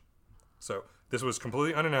 preached. So this was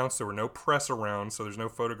completely unannounced. There were no press around, so there's no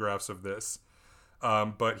photographs of this.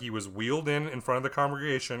 But he was wheeled in front of the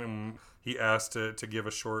congregation, and he asked to give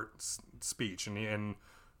a short speech. And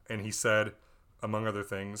he said, among other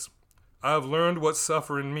things, "I have learned what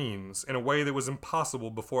suffering means in a way that was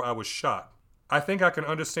impossible before I was shot. I think I can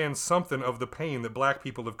understand something of the pain that black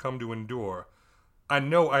people have come to endure. I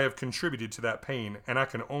know I have contributed to that pain, and I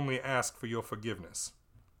can only ask for your forgiveness."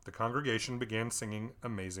 The congregation began singing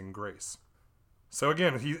Amazing Grace. So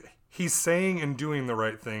again, he's saying and doing the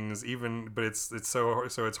right things, but it's so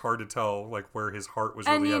it's hard to tell like where his heart was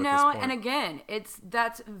really at this point. And again,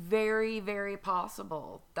 that's very, very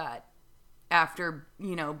possible that after,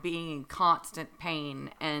 being in constant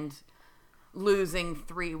pain and losing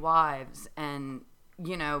 3 wives and,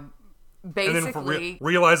 basically... And then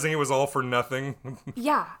realizing it was all for nothing.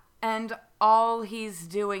 Yeah, and all he's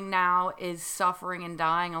doing now is suffering and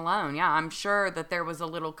dying alone. Yeah, I'm sure that there was a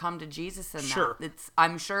little come to Jesus in Sure. that.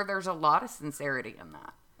 I'm sure there's a lot of sincerity in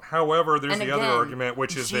that. However, there's And the again, other argument,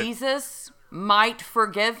 which is that... Jesus might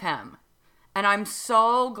forgive him. And I'm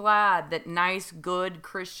so glad that nice, good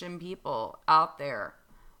Christian people out there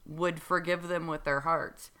would forgive them with their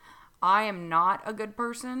hearts. I am not a good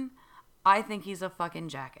person. I think he's a fucking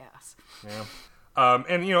jackass. Yeah.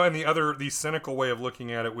 And the cynical way of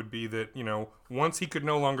looking at it would be that, once he could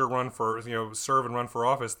no longer serve and run for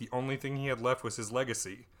office, the only thing he had left was his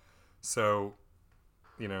legacy. So,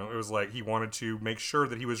 it was like he wanted to make sure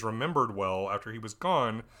that he was remembered well after he was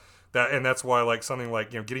gone. That's why, like, something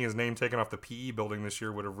like, getting his name taken off the PE building this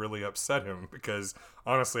year would have really upset him, because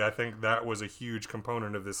honestly, I think that was a huge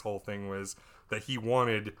component of this whole thing, was that he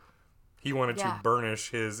wanted to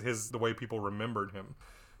burnish the way people remembered him.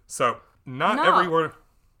 So not everyone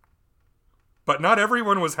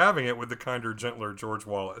was having it with the kinder, gentler George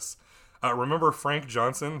Wallace. Remember Frank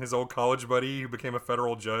Johnson, his old college buddy who became a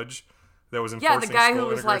federal judge that was enforcing the guy school who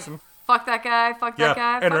was integration? like, fuck that guy, fuck that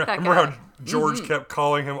guy, and fuck that remember guy. how George kept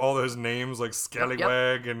calling him all those names like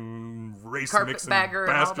scallywag and race mixing Carpetbagger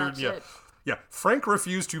and all bastard. that shit. Yeah. Frank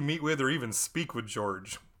refused to meet with or even speak with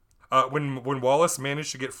George. When Wallace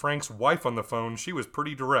managed to get Frank's wife on the phone, she was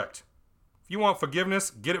pretty direct. If you want forgiveness,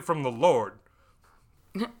 get it from the Lord.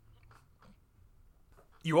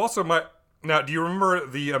 You also might... Now, do you remember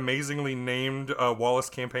the amazingly named Wallace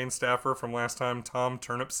campaign staffer from last time, Tom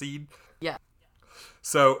Turnipseed? Yeah.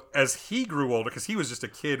 So as he grew older, because he was just a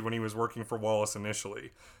kid when he was working for Wallace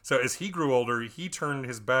initially. So as he grew older, he turned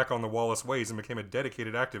his back on the Wallace ways and became a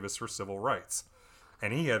dedicated activist for civil rights.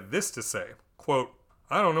 And he had this to say, quote,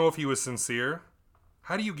 "I don't know if he was sincere.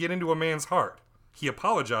 How do you get into a man's heart? He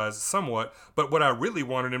apologized somewhat, but what I really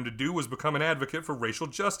wanted him to do was become an advocate for racial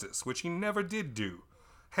justice, which he never did do.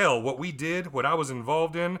 Hell, what we did, what I was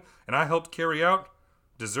involved in, and I helped carry out,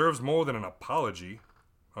 deserves more than an apology,"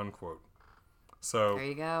 unquote. So there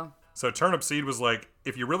you go. So Turnipseed was like,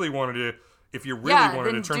 if you really wanted to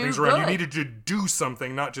then turn do things around, you good. needed to do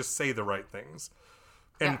something, not just say the right things.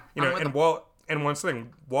 And Yeah, and one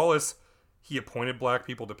thing, Wallace, he appointed black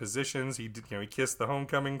people to positions. He did, he kissed the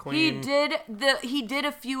homecoming queen. He did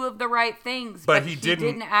a few of the right things, But but he he didn't-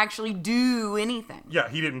 didn't actually do anything. Yeah,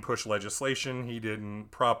 he didn't push legislation. He didn't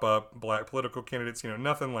prop up black political candidates.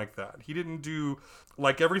 Nothing like that. He didn't do,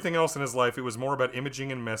 like everything else in his life, it was more about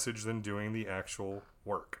imaging and message than doing the actual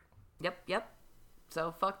work. Yep.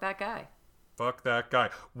 So fuck that guy. Fuck that guy.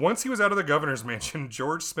 Once he was out of the governor's mansion,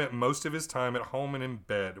 George spent most of his time at home and in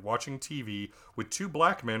bed, watching TV, with 2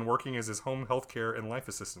 black men working as his home health care and life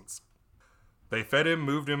assistants. They fed him,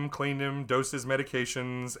 moved him, cleaned him, dosed his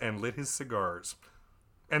medications, and lit his cigars.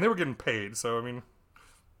 And they were getting paid, so, I mean...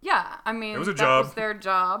 Yeah, I mean, It was a that job. was their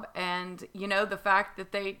job, and, the fact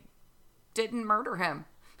that they didn't murder him.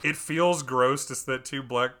 It feels gross just that 2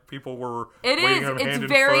 black people were It waiting is. on hand It's and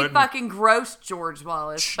very foot. fucking gross, George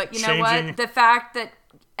Wallace. But you know Changing- what? The fact that,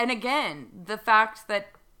 and again, the fact that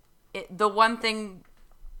the one thing,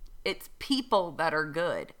 it's people that are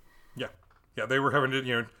good. Yeah, they were having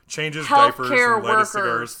to, change his diapers Healthcare and light his cigars.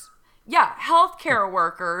 workers. Yeah, healthcare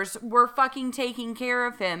workers were fucking taking care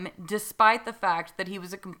of him despite the fact that he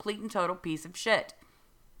was a complete and total piece of shit.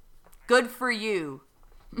 Good for you.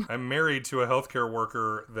 I'm married to a healthcare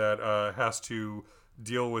worker that has to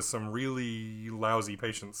deal with some really lousy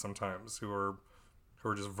patients sometimes who are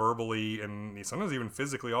just verbally and sometimes even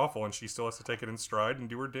physically awful, and she still has to take it in stride and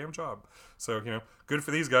do her damn job. So, good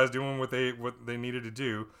for these guys doing what they needed to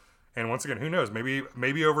do. And once again, who knows?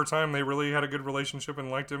 Maybe over time they really had a good relationship and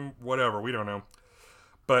liked him. Whatever, we don't know.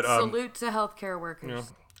 But salute to healthcare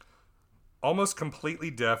workers. Almost completely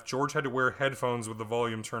deaf, George had to wear headphones with the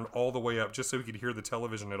volume turned all the way up just so he could hear the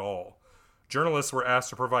television at all. Journalists were asked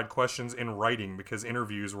to provide questions in writing because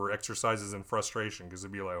interviews were exercises in frustration, because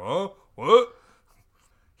they'd be like, "Oh, what?"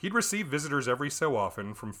 He'd receive visitors every so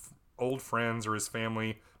often from old friends or his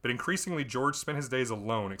family, but increasingly George spent his days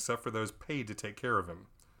alone except for those paid to take care of him.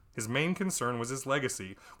 His main concern was his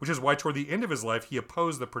legacy, which is why toward the end of his life he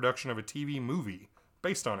opposed the production of a TV movie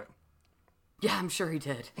based on it. Yeah, I'm sure he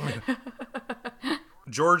did.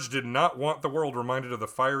 George did not want the world reminded of the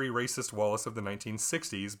fiery racist Wallace of the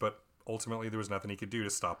 1960s, but ultimately there was nothing he could do to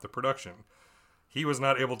stop the production. He was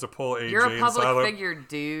not able to pull a You're Jay a public and Silent... figure,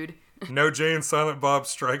 dude. No Jay and Silent Bob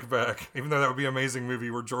Strike Back, even though that would be an amazing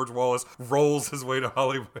movie where George Wallace rolls his way to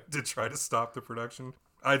Hollywood to try to stop the production.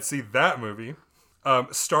 I'd see that movie.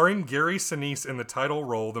 Starring Gary Sinise in the title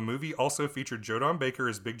role, the movie also featured Joe Don Baker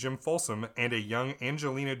as Big Jim Folsom and a young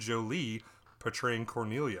Angelina Jolie portraying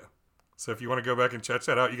Cornelia. So if you want to go back and check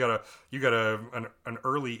that out, you got an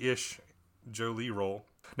early-ish Jolie role.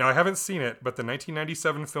 Now I haven't seen it, but the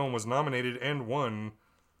 1997 film was nominated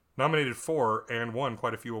for and won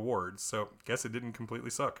quite a few awards. So guess it didn't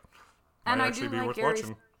completely suck. And Might I actually do be like worth Gary's...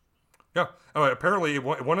 watching. Yeah. Apparently,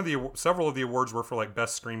 several of the awards were for like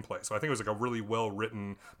best screenplay. So I think it was like a really well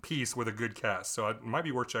written piece with a good cast. So it might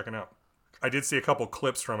be worth checking out. I did see a couple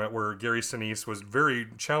clips from it where Gary Sinise was very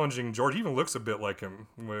challenging George. He even looks a bit like him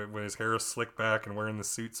when his hair is slicked back and wearing the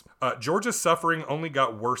suits. George's suffering only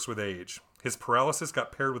got worse with age. His paralysis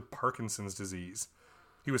got paired with Parkinson's disease.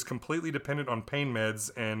 He was completely dependent on pain meds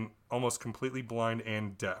and almost completely blind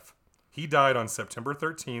and deaf. He died on September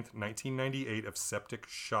 13th, 1998 of septic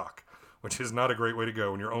shock, which is not a great way to go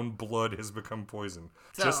when your own blood has become poison.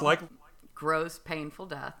 So, just like... gross, painful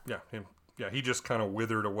death. Yeah, he just kind of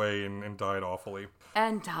withered away and died awfully.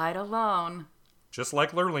 And died alone. Just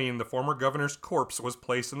like Lurleen, the former governor's corpse was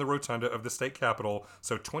placed in the rotunda of the state capitol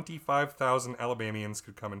so 25,000 Alabamians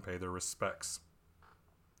could come and pay their respects.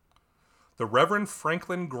 The Reverend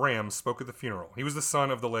Franklin Graham spoke at the funeral. He was the son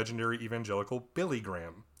of the legendary evangelical Billy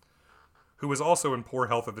Graham, who was also in poor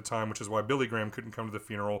health at the time, which is why Billy Graham couldn't come to the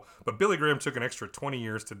funeral. But Billy Graham took an extra 20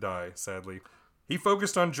 years to die, sadly. He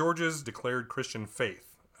focused on George's declared Christian faith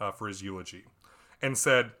for his eulogy and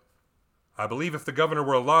said, "I believe if the governor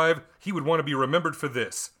were alive, he would want to be remembered for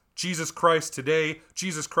this. Jesus Christ today,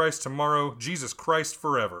 Jesus Christ tomorrow, Jesus Christ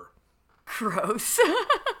forever." Gross.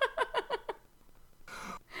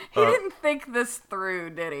 He didn't think this through,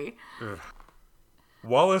 did he?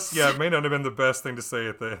 Wallace, it may not have been the best thing to say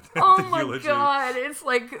at the Oh my eulogy. God, it's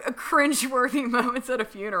like a cringeworthy moments at a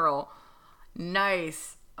funeral.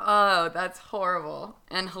 Nice. Oh, that's horrible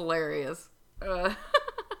and hilarious.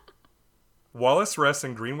 Wallace rests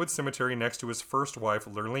in Greenwood Cemetery next to his first wife,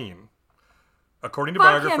 Lurleen. According to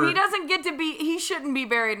Fuck biographer... him. He doesn't get to be... He shouldn't be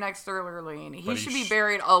buried next to Lurleen. He But should he be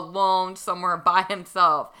buried alone somewhere by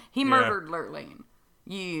himself. He murdered Lurleen.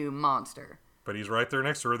 You monster. But he's right there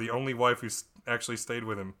next to her, the only wife who's actually stayed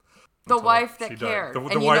with him. The until wife that she died. cared. The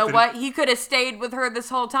And you wife know that what? He could have stayed with her this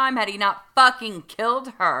whole time had he not fucking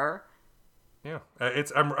killed her. Yeah,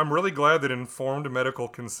 I'm really glad that informed medical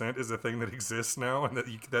consent is a thing that exists now, and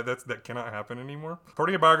that cannot happen anymore.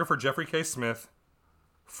 According to biographer Jeffrey K. Smith,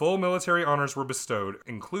 full military honors were bestowed,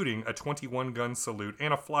 including a 21-gun salute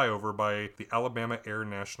and a flyover by the Alabama Air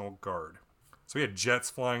National Guard. So he had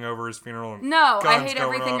jets flying over his funeral. And No, I guns hate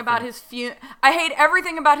going everything off about and- his I hate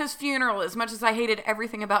everything about his funeral as much as I hated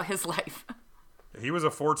everything about his life. He was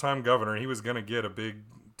a 4-time governor. He was going to get a big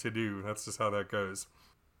to-do. That's just how that goes.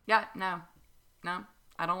 Yeah, no,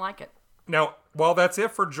 I don't like it. Now, while that's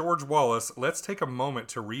it for George Wallace, let's take a moment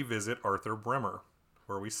to revisit Arthur Bremer,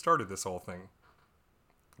 where we started this whole thing.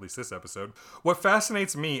 At least this episode. What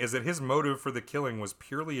fascinates me is that his motive for the killing was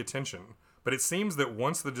purely attention, but it seems that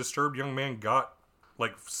once the disturbed young man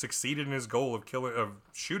succeeded in his goal of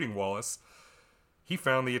shooting Wallace, he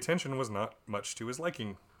found the attention was not much to his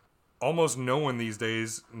liking. Almost no one these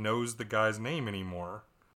days knows the guy's name anymore.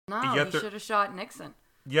 No, Yet he there- should have shot Nixon.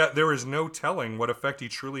 Yet there is no telling what effect he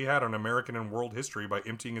truly had on American and world history by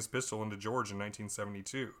emptying his pistol into George in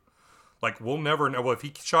 1972. We'll never know. Well, if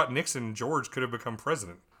he shot Nixon, George could have become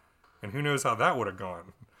president. And who knows how that would have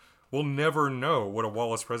gone. We'll never know what a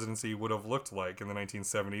Wallace presidency would have looked like in the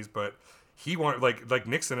 1970s, but he wanted, like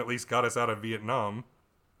Nixon at least got us out of Vietnam,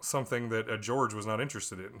 something that George was not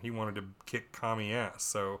interested in. He wanted to kick commie ass.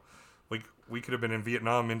 So, like, we could have been in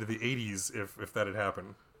Vietnam into the 80s if that had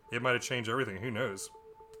happened. It might have changed everything. Who knows?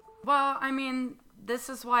 Well, I mean, this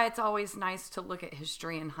is why it's always nice to look at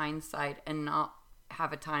history in hindsight and not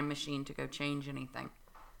have a time machine to go change anything.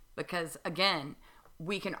 Because, again,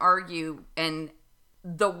 we can argue, and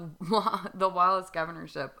the Wallace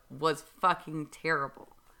governorship was fucking terrible.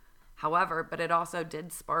 However, but it also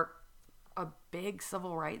did spark a big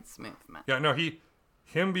civil rights movement. Yeah, no,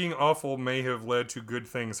 him being awful may have led to good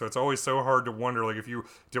things. So it's always so hard to wonder, like, if you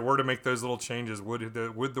were to make those little changes, would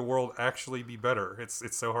the world actually be better?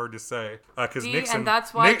 It's so hard to say. Because Nixon, and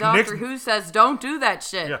that's why Doctor Who says don't do that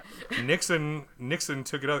shit. Yeah, Nixon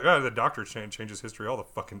took it out. The Doctor changes history all the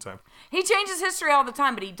fucking time. He changes history all the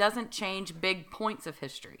time, but he doesn't change big points of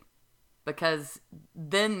history. Because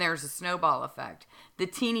then there's a snowball effect. The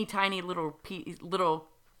teeny tiny little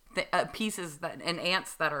pieces and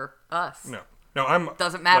ants that are us. No,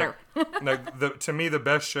 doesn't matter. To me, the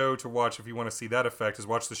best show to watch if you want to see that effect is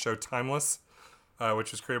watch the show Timeless,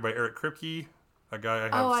 which was created by Eric Kripke, a guy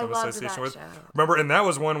I have some association with. Show. Remember, and that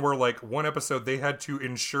was one where, like, one episode they had to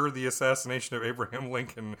ensure the assassination of Abraham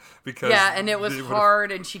Lincoln because and it was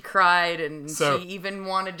hard, and she cried, and she even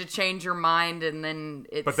wanted to change her mind, and then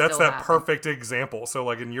it. But that's that perfect example. So,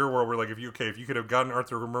 like, in your world, where, like, if you could have gotten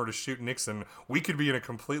Arthur Bremer to shoot Nixon, we could be in a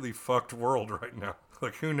completely fucked world right now.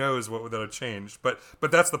 Like, who knows what would that have changed? But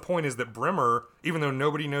that's the point, is that Bremer, even though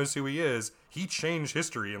nobody knows who he is, he changed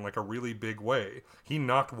history in, like, a really big way. He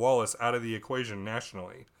knocked Wallace out of the equation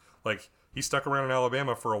nationally. Like, he stuck around in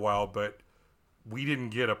Alabama for a while, but we didn't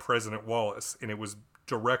get a President Wallace, and it was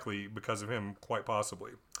directly because of him, quite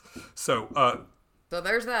possibly. So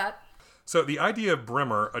there's that. So the idea of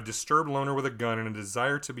Bremer, a disturbed loner with a gun and a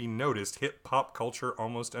desire to be noticed, hit pop culture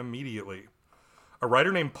almost immediately. A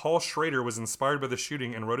writer named Paul Schrader was inspired by the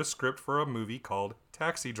shooting and wrote a script for a movie called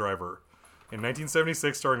Taxi Driver in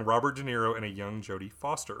 1976, starring Robert De Niro and a young Jodie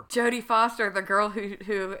Foster. Jodie Foster, the girl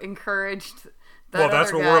who encouraged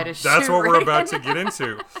that's what we're about to get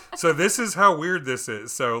into. So this is how weird this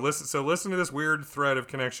is. So listen to this weird thread of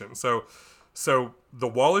connection. So the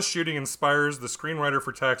Wallace shooting inspires the screenwriter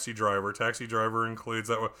for Taxi Driver. Taxi Driver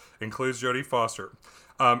includes Jodie Foster.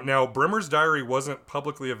 Now, Bremer's diary wasn't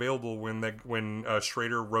publicly available when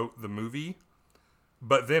Schrader wrote the movie,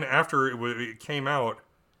 but then after it came out,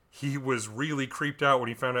 he was really creeped out when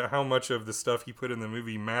he found out how much of the stuff he put in the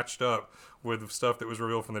movie matched up with stuff that was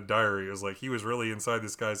revealed from the diary. It was like he was really inside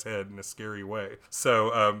this guy's head in a scary way.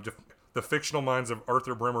 So the fictional minds of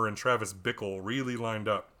Arthur Bremer and Travis Bickle really lined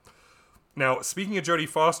up. Now, speaking of Jodie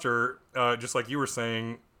Foster, just like you were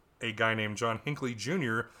saying, a guy named John Hinckley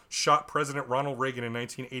Jr. shot President Ronald Reagan in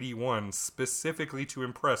 1981 specifically to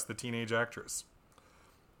impress the teenage actress.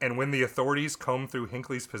 And when the authorities combed through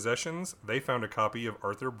Hinckley's possessions, they found a copy of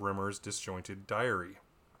Arthur Bremer's disjointed diary.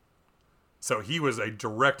 So he was a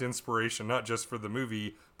direct inspiration, not just for the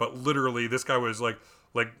movie, but literally this guy was like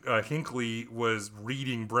Hinckley was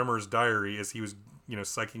reading Bremer's diary as he was,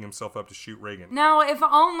 psyching himself up to shoot Reagan. Now, if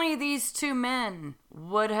only these two men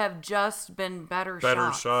would have just been better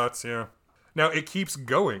shots, yeah. Now, it keeps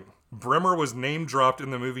going. Bremer was name-dropped in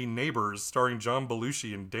the movie Neighbors, starring John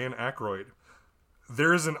Belushi and Dan Aykroyd.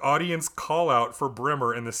 There's an audience call-out for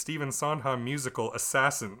Bremer in the Stephen Sondheim musical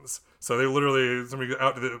Assassins. So they literally, somebody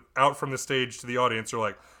out from the stage to the audience are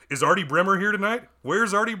like, is Artie Bremer here tonight?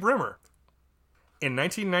 Where's Artie Bremer? In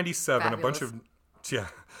 1997, a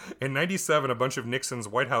bunch of Nixon's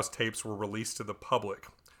White House tapes were released to the public.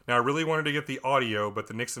 Now, I really wanted to get the audio, but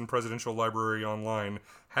the Nixon Presidential Library Online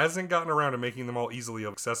hasn't gotten around to making them all easily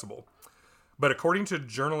accessible. But according to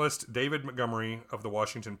journalist David Montgomery of the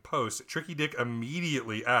Washington Post, Tricky Dick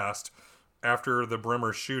immediately asked, after the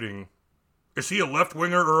Bremer shooting, is he a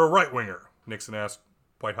left-winger or a right-winger? Nixon asked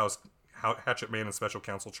White House hatchet man and special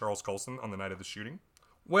counsel Charles Colson on the night of the shooting.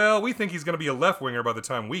 Well, we think he's going to be a left-winger by the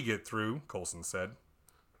time we get through, Colson said.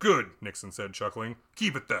 Good, Nixon said, chuckling.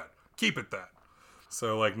 Keep it that.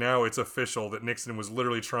 So, now it's official that Nixon was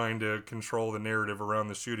literally trying to control the narrative around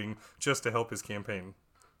the shooting just to help his campaign.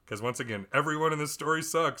 Because, once again, everyone in this story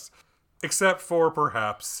sucks. Except for,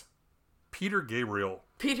 perhaps, Peter Gabriel.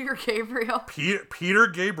 Peter Gabriel? Peter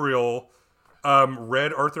Gabriel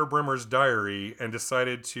read Arthur Bremer's diary and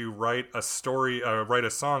decided to write a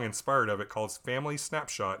song inspired of it called Family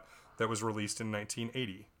Snapshot that was released in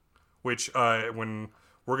 1980. Which, when...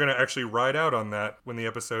 we're going to actually ride out on that when the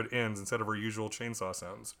episode ends instead of our usual chainsaw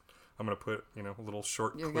sounds. I'm going to put, a little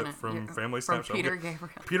short clip from Family Snapshot. From Peter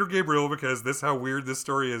Gabriel. Peter Gabriel, because this is how weird this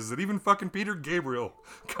story is, that even fucking Peter Gabriel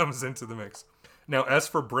comes into the mix. Now, as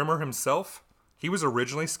for Brimmer himself, he was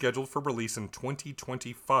originally scheduled for release in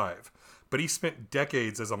 2025, but he spent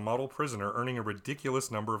decades as a model prisoner, earning a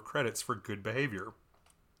ridiculous number of credits for good behavior.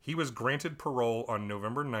 He was granted parole on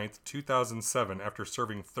November 9th, 2007, after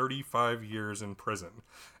serving 35 years in prison.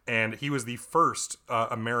 And he was the first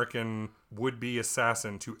American would-be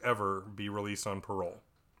assassin to ever be released on parole.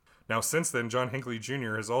 Now, since then, John Hinckley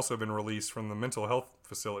Jr. has also been released from the mental health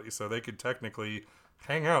facility, so they could technically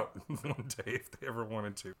hang out one day if they ever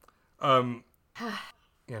wanted to.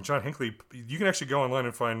 Yeah, John Hinckley, you can actually go online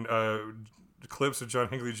and find clips of John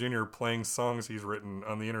Hinckley Jr. playing songs he's written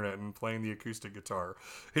on the internet and playing the acoustic guitar.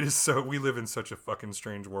 It is so, we live in such a fucking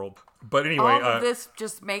strange world. But anyway, all of this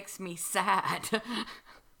just makes me sad.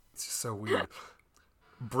 It's just so weird.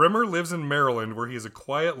 Brimmer lives in Maryland, where he is a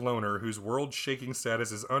quiet loner whose world-shaking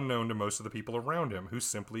status is unknown to most of the people around him, who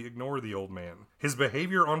simply ignore the old man. His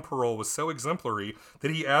behavior on parole was so exemplary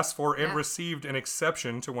that he asked for and received an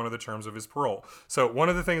exception to one of the terms of his parole. So one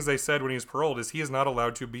of the things they said when he was paroled is he is not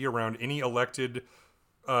allowed to be around any elected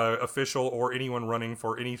official or anyone running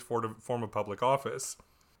for any form of public office.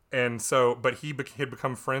 And so, but he had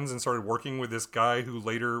become friends and started working with this guy who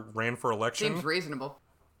later ran for election. Seems reasonable.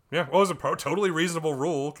 Yeah, well, it was a totally reasonable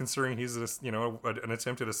rule, considering he's an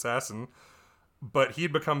attempted assassin. But he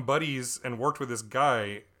had become buddies and worked with this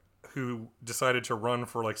guy who decided to run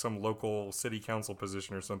for like some local city council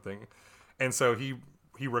position or something. And so he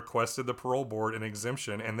requested the parole board an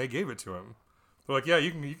exemption, and they gave it to him. They're like, yeah,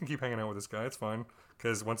 you can keep hanging out with this guy. It's fine.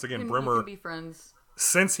 Because once again, Brimmer, can be friends.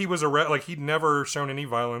 Since he was arrested, like, he'd never shown any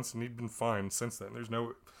violence, and he'd been fine since then. There's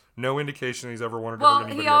no indication he's ever wanted to hurt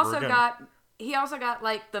anybody ever again. He also got,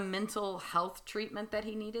 like, the mental health treatment that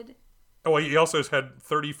he needed. Oh, he also has had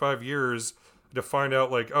 35 years to find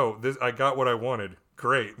out, like, I got what I wanted.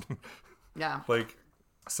 Great. Yeah. Like,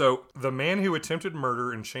 so the man who attempted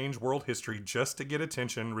murder and changed world history just to get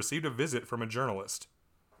attention received a visit from a journalist.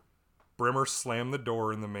 Brimmer slammed the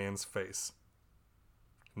door in the man's face.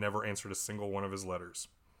 Never answered a single one of his letters.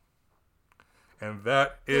 And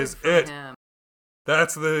that is it. Him.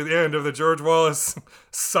 That's the end of the George Wallace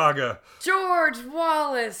saga. George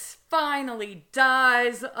Wallace finally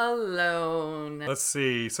dies alone. Let's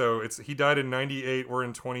see. So he died in 98. We're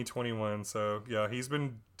in 2021. So yeah, he's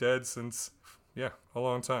been dead since, a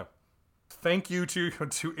long time. Thank you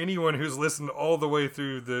to anyone who's listened all the way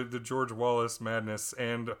through the George Wallace madness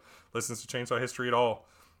and listens to Chainsaw History at all.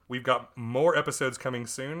 We've got more episodes coming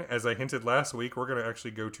soon. As I hinted last week, we're going to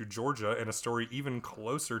actually go to Georgia and a story even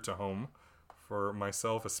closer to home. For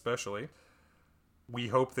myself especially. We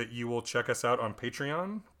hope that you will check us out on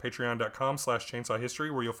Patreon,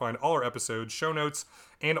 patreon.com/chainsawhistory, where you'll find all our episodes, show notes,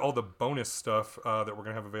 and all the bonus stuff that we're going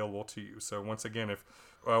to have available to you. So once again, if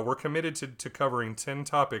we're committed to covering 10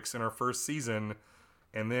 topics in our first season,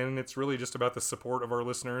 and then it's really just about the support of our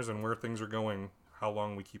listeners and where things are going, how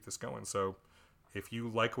long we keep this going. So if you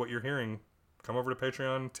like what you're hearing, come over to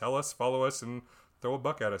Patreon, tell us, follow us, and throw a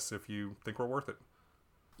buck at us if you think we're worth it.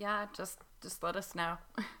 Yeah, just let us know.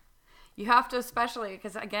 You have to, especially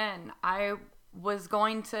because, again, I was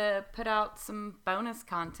going to put out some bonus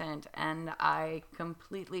content and I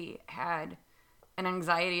completely had an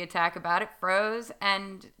anxiety attack about it, froze,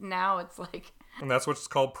 and now it's like... And that's what's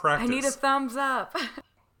called practice. I need a thumbs up.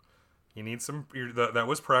 You need some... That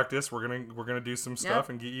was practice. We're gonna do some stuff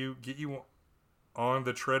and get you on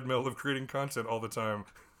the treadmill of creating content all the time.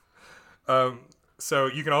 So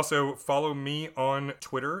you can also follow me on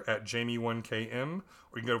Twitter at Jamie1KM,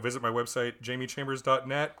 or you can go visit my website,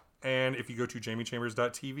 jamiechambers.net. And if you go to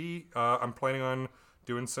jamiechambers.tv, I'm planning on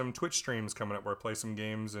doing some Twitch streams coming up where I play some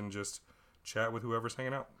games and just chat with whoever's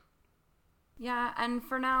hanging out. Yeah, and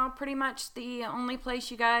for now, pretty much the only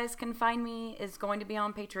place you guys can find me is going to be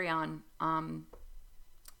on Patreon.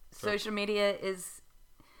 Social media is...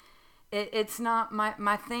 It's not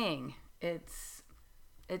my thing.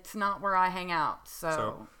 It's not where I hang out.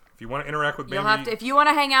 So if you want to interact with you'll Bambi, have to, if you want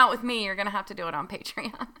to hang out with me, you're gonna have to do it on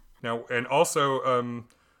Patreon. Now, and also,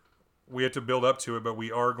 we had to build up to it, but we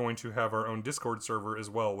are going to have our own Discord server as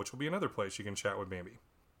well, which will be another place you can chat with Bambi.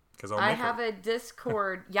 Because I have a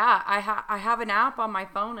Discord. Yeah, I have an app on my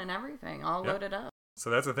phone and everything. I'll load it up. So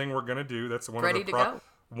that's the thing we're gonna do. That's one Ready of the to go.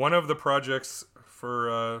 One of the projects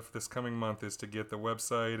for this coming month is to get the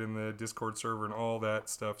website and the Discord server and all that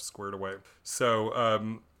stuff squared away.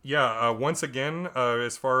 So, once again,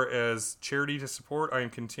 as far as charity to support, I am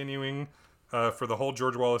continuing for the whole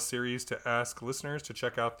George Wallace series to ask listeners to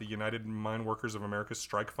check out the United Mine Workers of America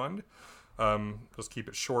Strike Fund. Let's keep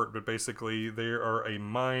it short, but basically they are a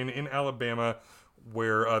mine in Alabama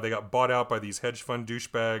where they got bought out by these hedge fund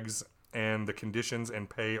douchebags, and the conditions and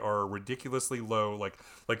pay are ridiculously low, like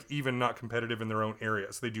even not competitive in their own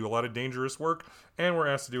area. So they do a lot of dangerous work, and we're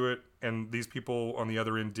asked to do it, and these people on the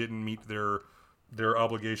other end didn't meet their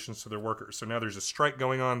obligations to their workers. So now there's a strike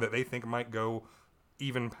going on that they think might go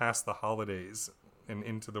even past the holidays and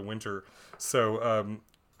into the winter. So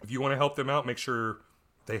if you want to help them out, make sure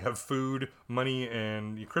they have food, money,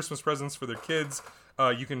 and Christmas presents for their kids.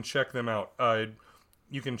 You can check them out.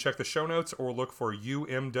 You can check the show notes or look for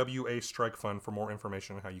UMWA Strike Fund for more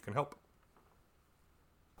information on how you can help.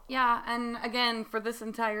 Yeah, and again, for this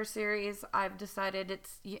entire series, I've decided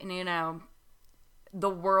it's, the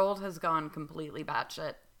world has gone completely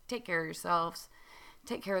batshit. Take care of yourselves.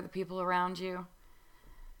 Take care of the people around you.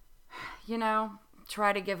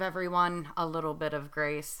 Try to give everyone a little bit of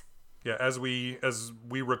grace. Yeah, as we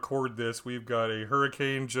record this, we've got a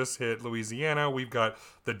hurricane just hit Louisiana. We've got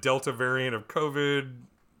the Delta variant of COVID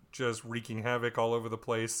just wreaking havoc all over the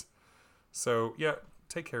place. So, yeah,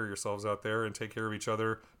 take care of yourselves out there and take care of each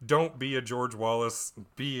other. Don't be a George Wallace.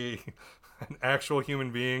 Be an actual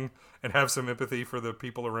human being and have some empathy for the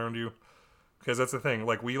people around you. Because that's the thing.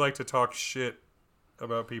 Like, we like to talk shit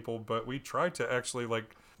about people, but we try to actually,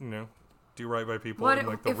 do right by people in,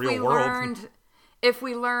 the real world. If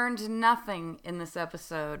we learned nothing in this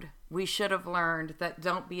episode, we should have learned that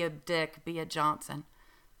don't be a dick, be a Johnson.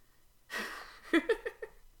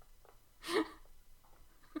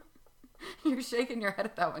 You're shaking your head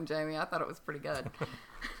at that one, Jamie. I thought it was pretty good.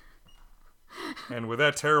 And with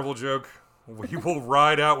that terrible joke, we will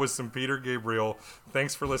ride out with some Peter Gabriel.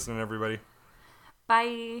 Thanks for listening, everybody.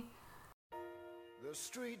 Bye. The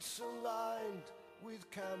streets are lined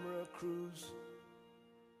with camera crews.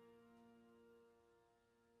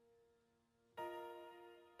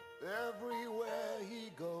 Everywhere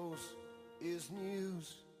he goes is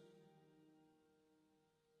news.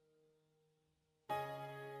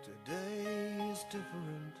 Today is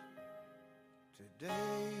different.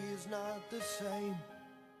 Today is not the same.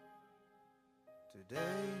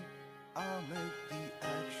 Today I'll make the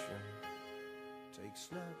action. Take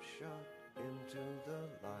snapshot into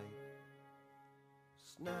the light.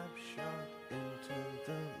 Snapshot into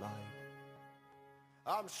the light.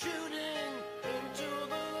 I'm shooting into